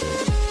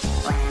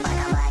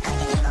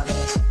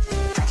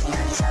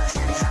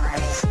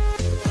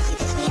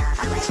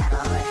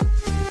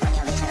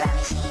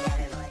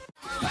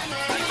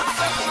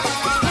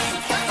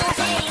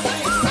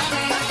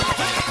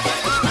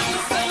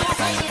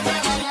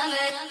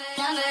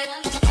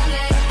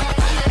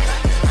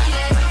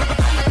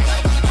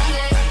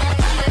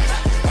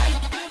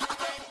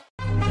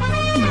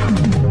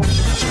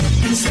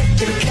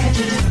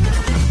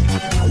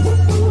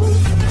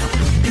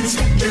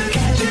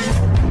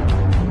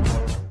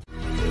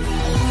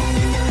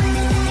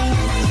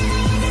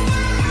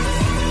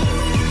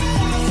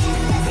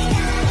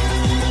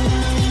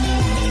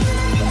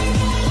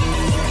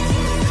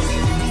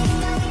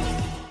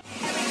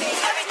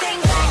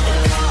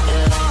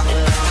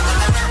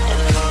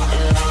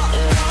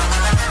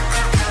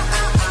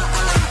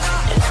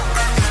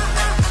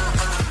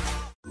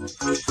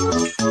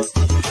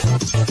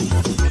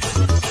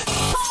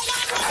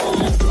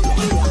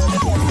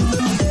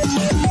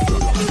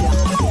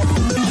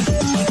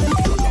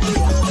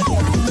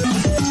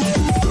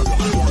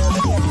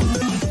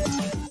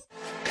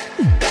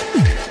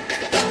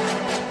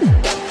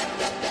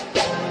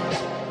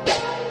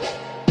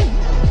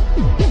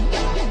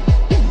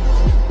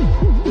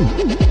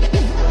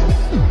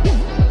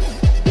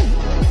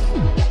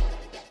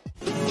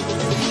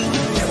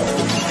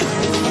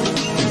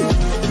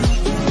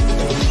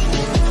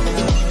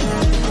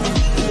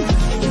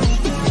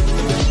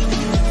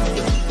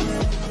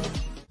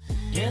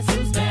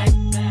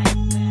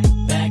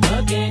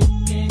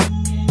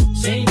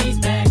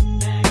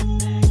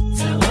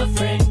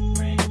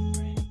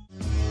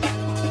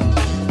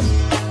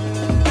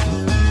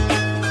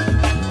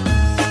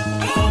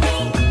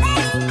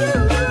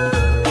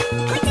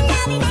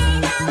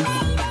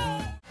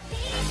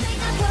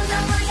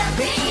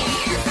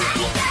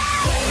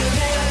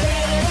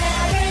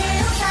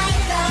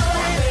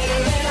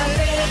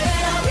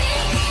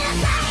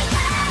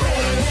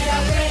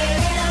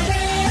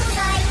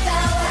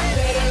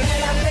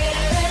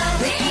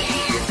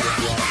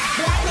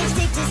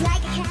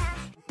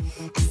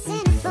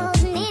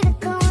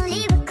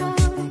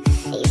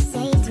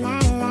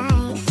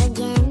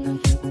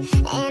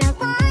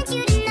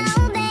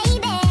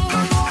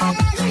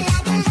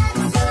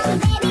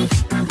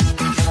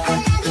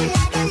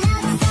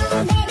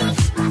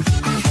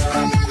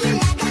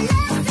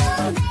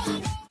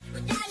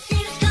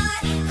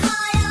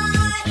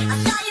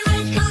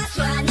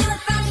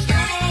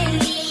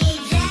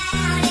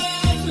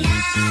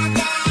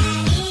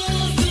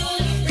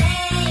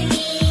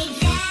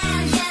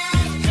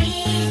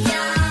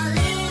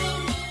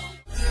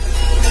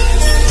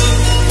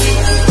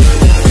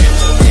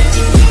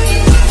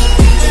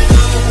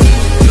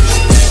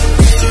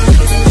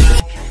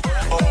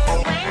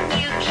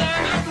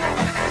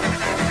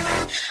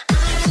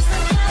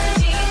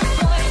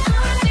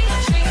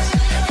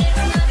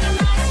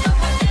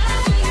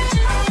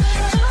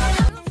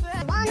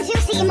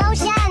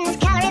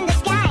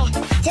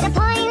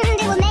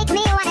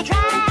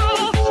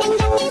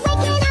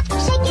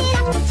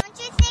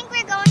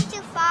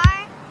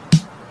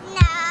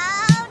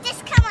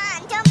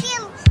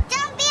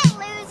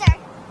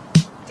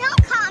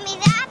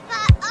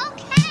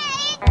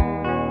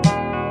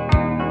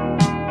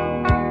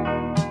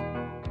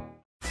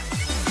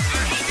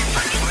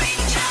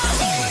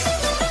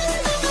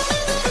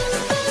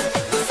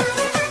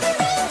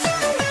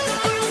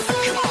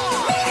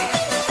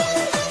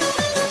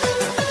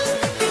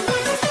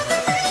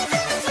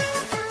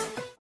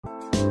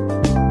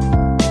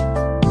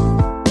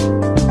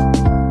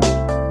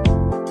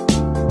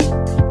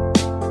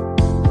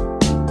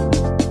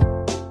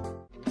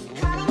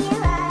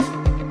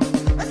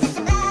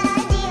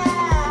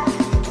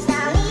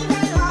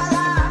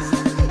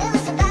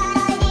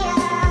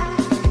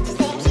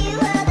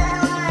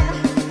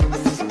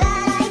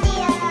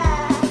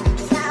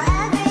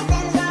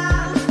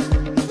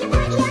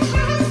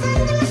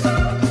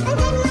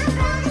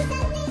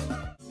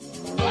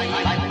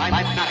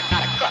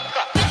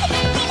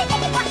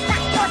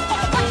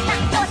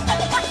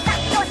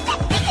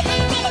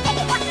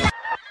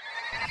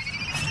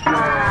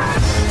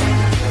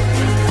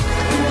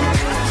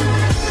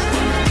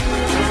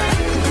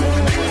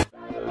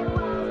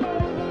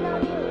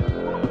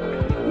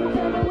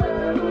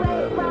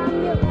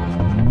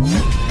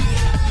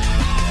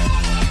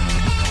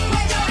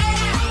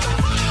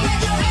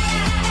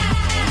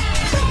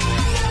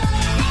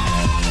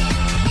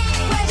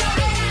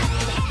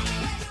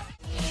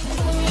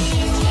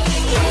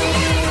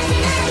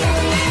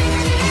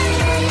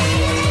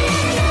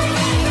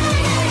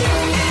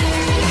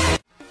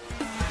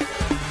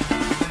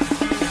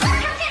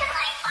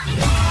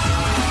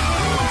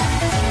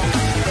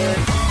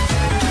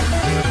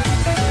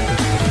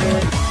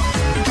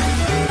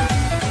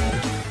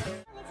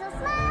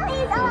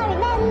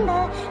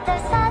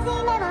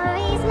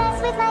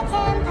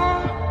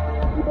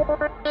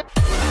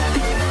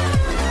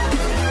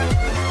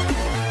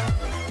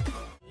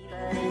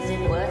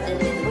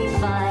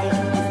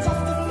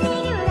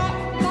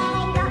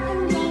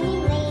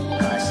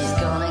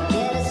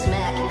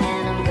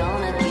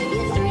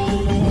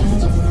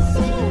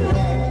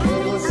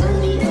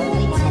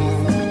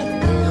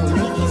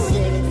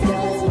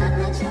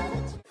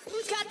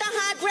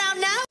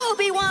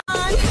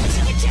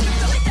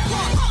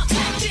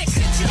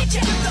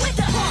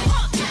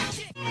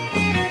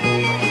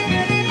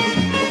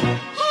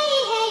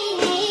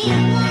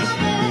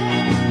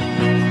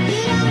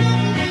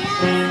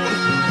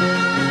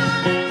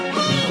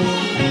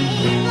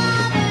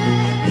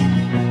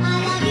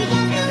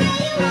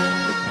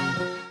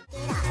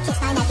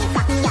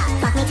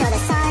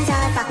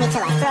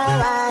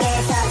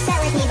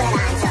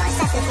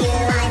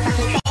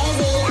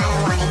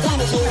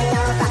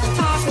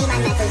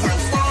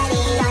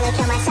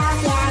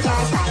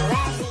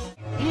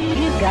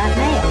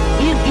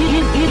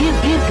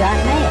 got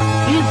mail.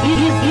 You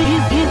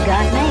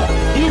got mail.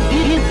 You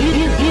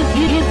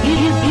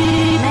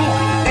mail.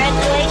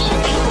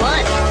 Congratulations, you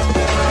won.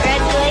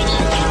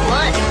 Congratulations, you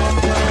won.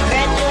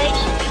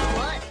 Congratulations, you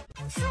won.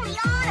 Truly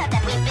honored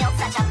that we built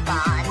such a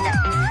bond.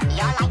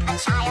 You're like the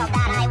child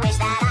that I wish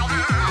that I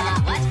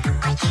had. What?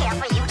 I care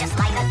for you just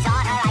like a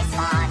daughter I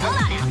spawned. Hold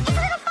on now. It's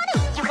a little funny.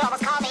 You could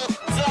almost call me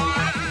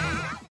Dad.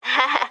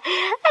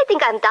 I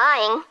think I'm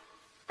dying.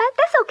 But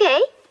that's okay.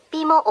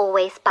 Bimo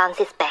always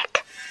bounces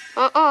back.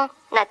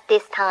 Not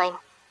this time.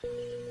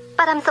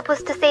 But I'm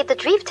supposed to save the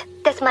drift.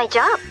 That's my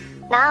job.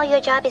 Now your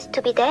job is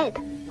to be dead.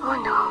 Oh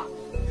no.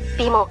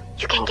 Bimo,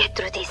 you can get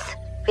through this.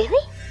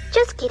 Really?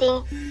 Just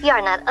kidding. You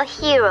are not a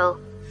hero.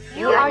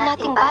 You are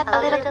nothing but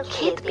a little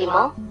kid,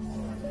 Bimo.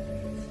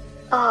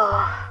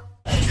 Oh.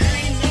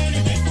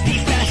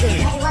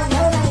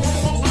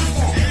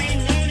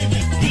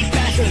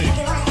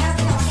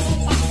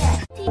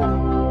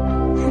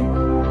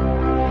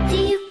 Do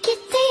you get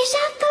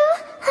deja vu?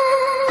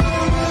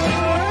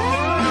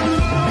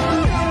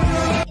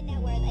 In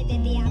that word, I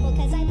bit the apple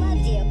 'cause I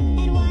loved you.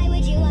 And why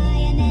would you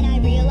lie? And then I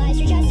realized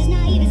you're just as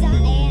naive as I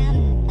am.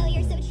 Oh,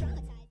 you're so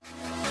traumatized.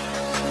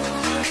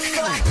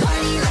 So I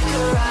party like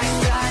a rock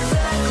star,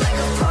 look like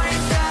a porn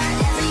star.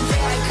 Every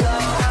day I go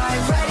hard,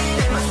 riding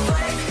in my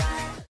sports car.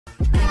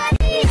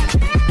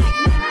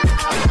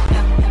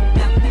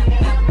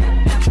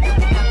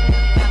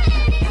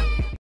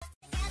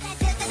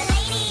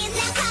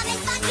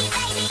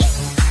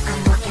 I'm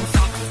walking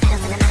fast,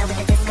 pedals in the metal with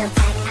a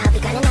discotheque. I'll be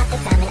gunning up the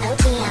diamond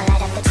OG. I'll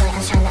light up the joint,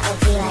 I'm trying to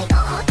OD like,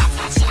 oh, that's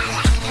that shit I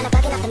like. Kinda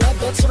bugging up the mid,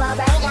 bitch, you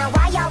alright? Now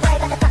why y'all worry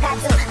about the fuck I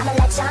do? I'ma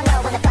let y'all know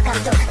when the fuck I'm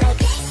through. Like,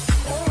 they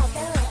like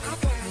the way I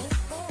grind,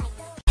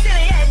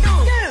 they like the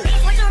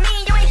Bitch, what you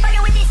mean you ain't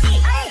fucking with this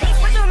shit? Bitch,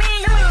 what you mean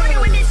you ain't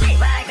fucking with this shit?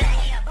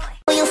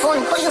 Who you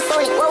fooling? Who you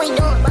fooling? What we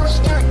doing? What we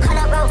doing? Cut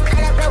up rope,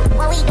 cut up rope.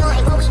 What we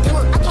doing? What we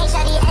doing? Okay,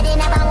 shawty, Eddie,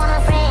 never want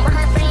her friend. Want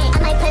her friend. I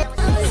might put.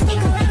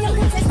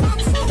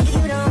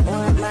 You don't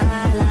want my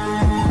love.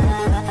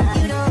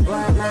 You don't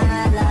want my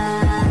love.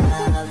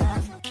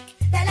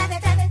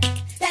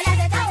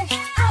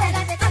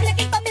 I'm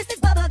looking for Mrs.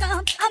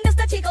 Bubblegum. I'm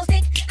Mr. Chico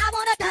Stick. I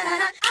wanna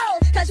da-da-da. Oh,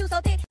 'cause you so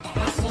thick.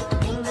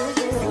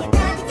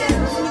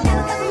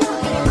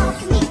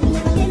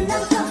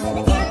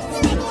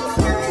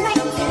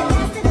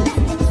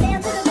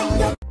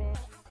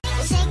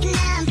 Shaking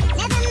them,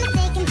 never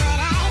mistaken, but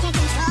I can't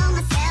control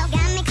myself.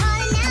 Got me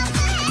calling out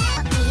for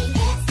help.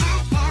 It's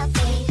not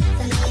healthy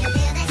for me to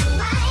feel this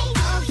way.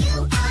 Oh, you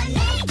are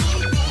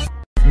making this.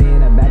 Me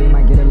and a baddie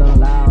might get a little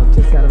loud.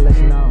 Just gotta let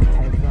you know.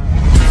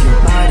 Move your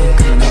body,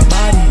 come your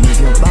body, move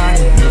your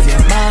body, move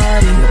your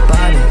body, your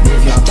body,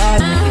 move your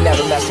body. You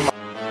never mess with my.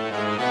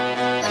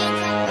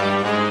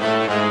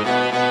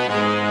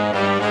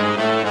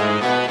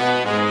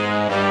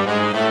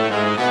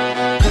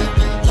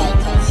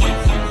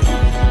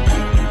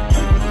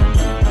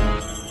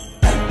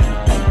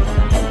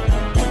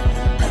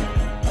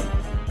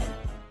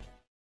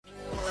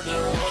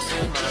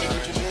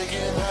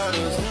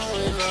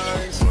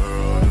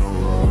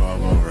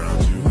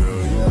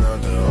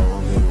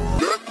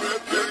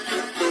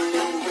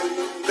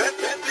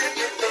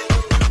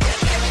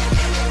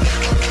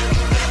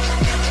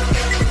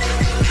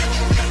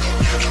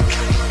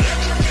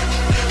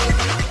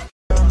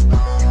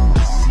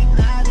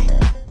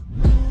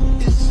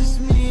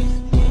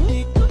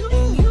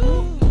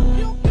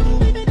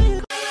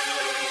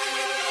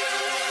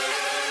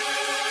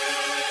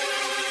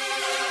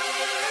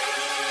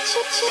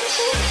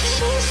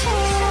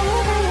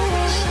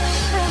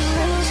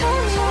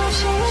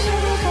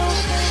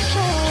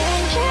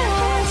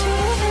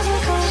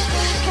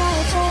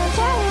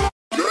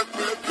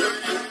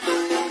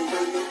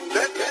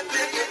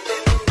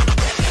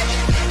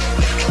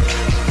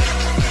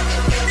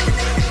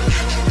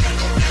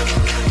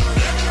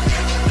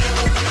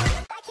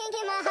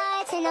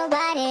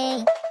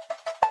 Nobody.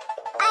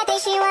 I think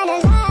she wanna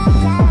love,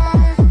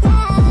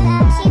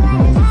 she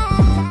wanna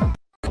love.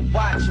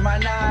 Watch my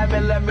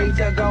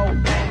 9mm go.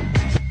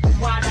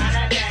 Watch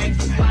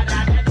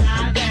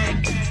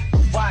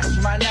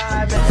my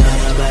 9mm.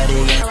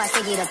 So I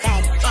stick you the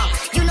back.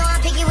 You know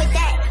I'm picky with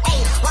that.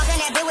 Ayy, walking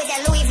that bitch with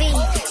that Louis V.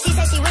 She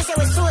said she wish it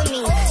was two of me.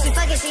 She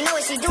fucking, she know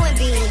what she doing,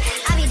 B.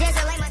 I be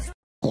dancing like my.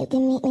 You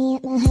can meet me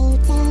at my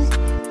hotel.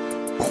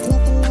 There's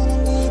nothing more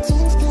than the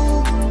change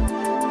code.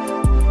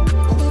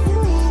 There's no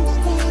end of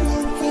time, no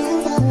time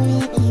for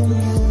it, you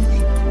know.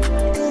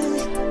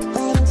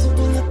 Why don't you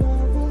bring it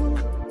over?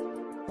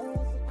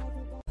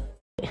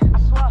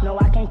 No,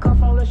 I can't come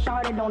from Lil'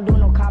 Shorty, don't do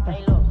no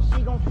copping.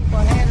 She gon' keep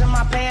her hands in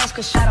my pants,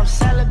 'cause shot, I'm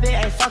celibate,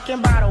 ain't fucking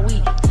about a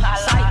week.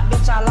 Psych,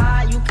 bitch, I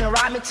lie, you can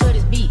ride me to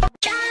this beat.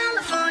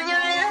 California,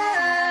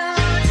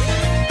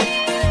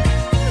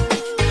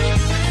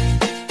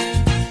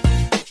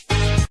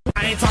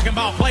 I ain't talking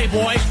about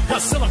Playboy,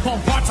 cause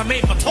silicone parts are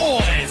made for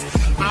toys.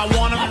 I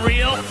want them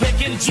real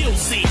thick and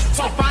juicy,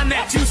 so find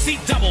that juicy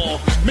double.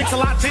 Mix a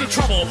lot in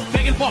trouble,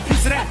 begging for a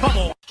piece of that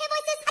bubble. Hey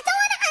voices, I don't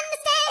wanna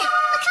understand.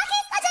 My car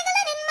keys are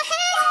jingling in my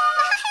head.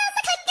 My high heels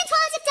are clicking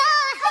towards your door.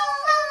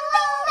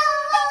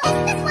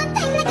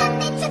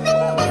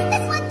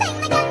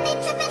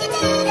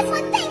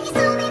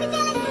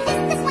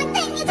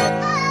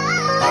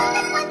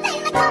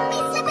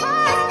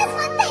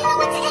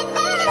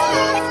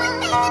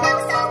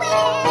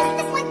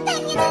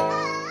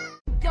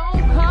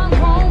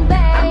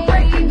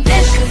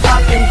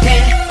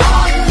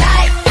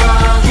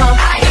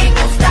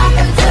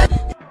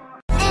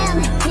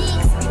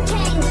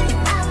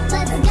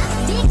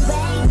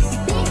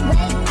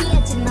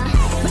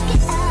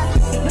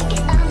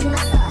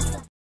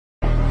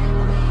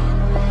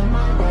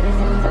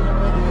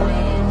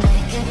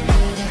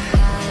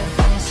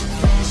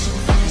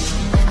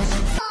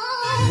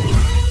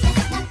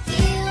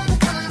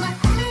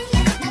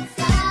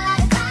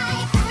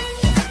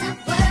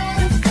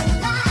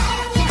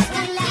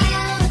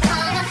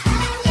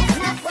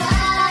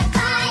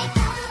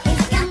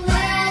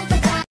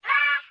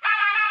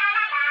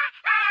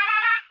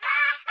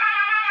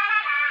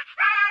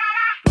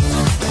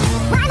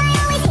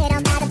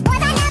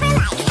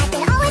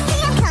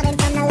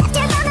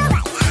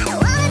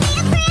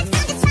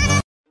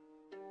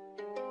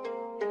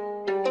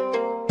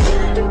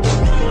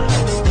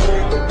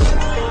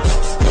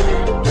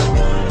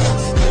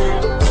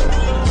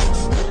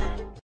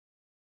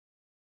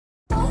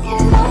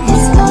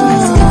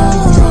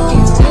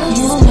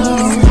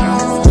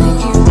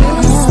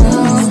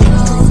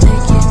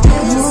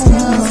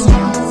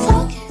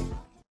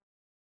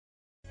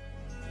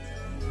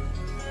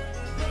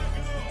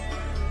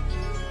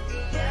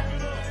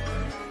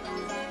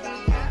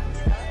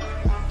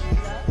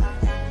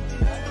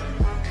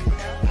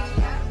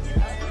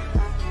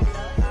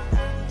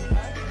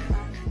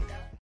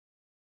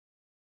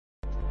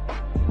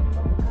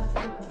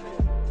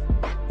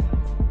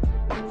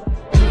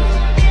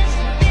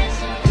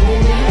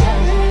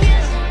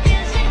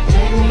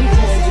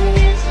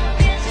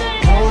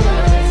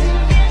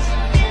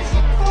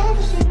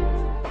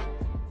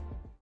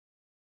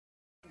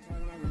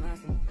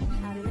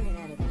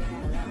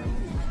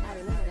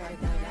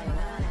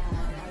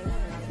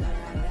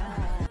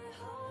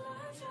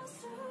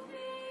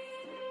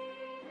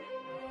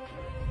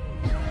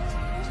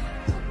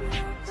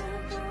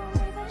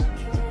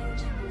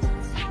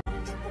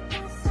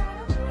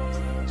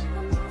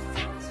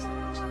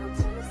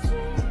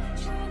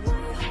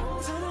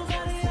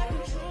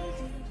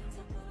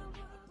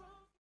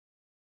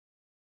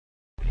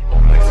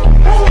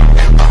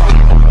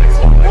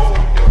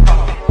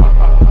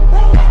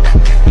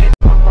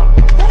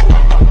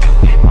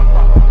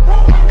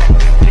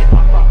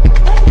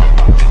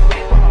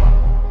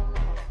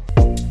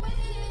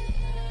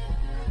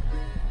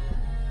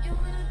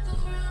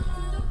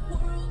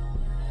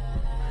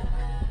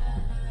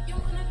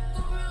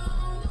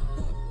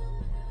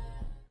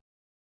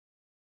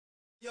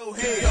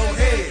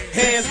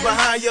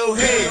 behind your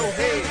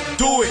head.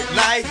 Do it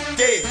like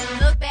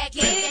that.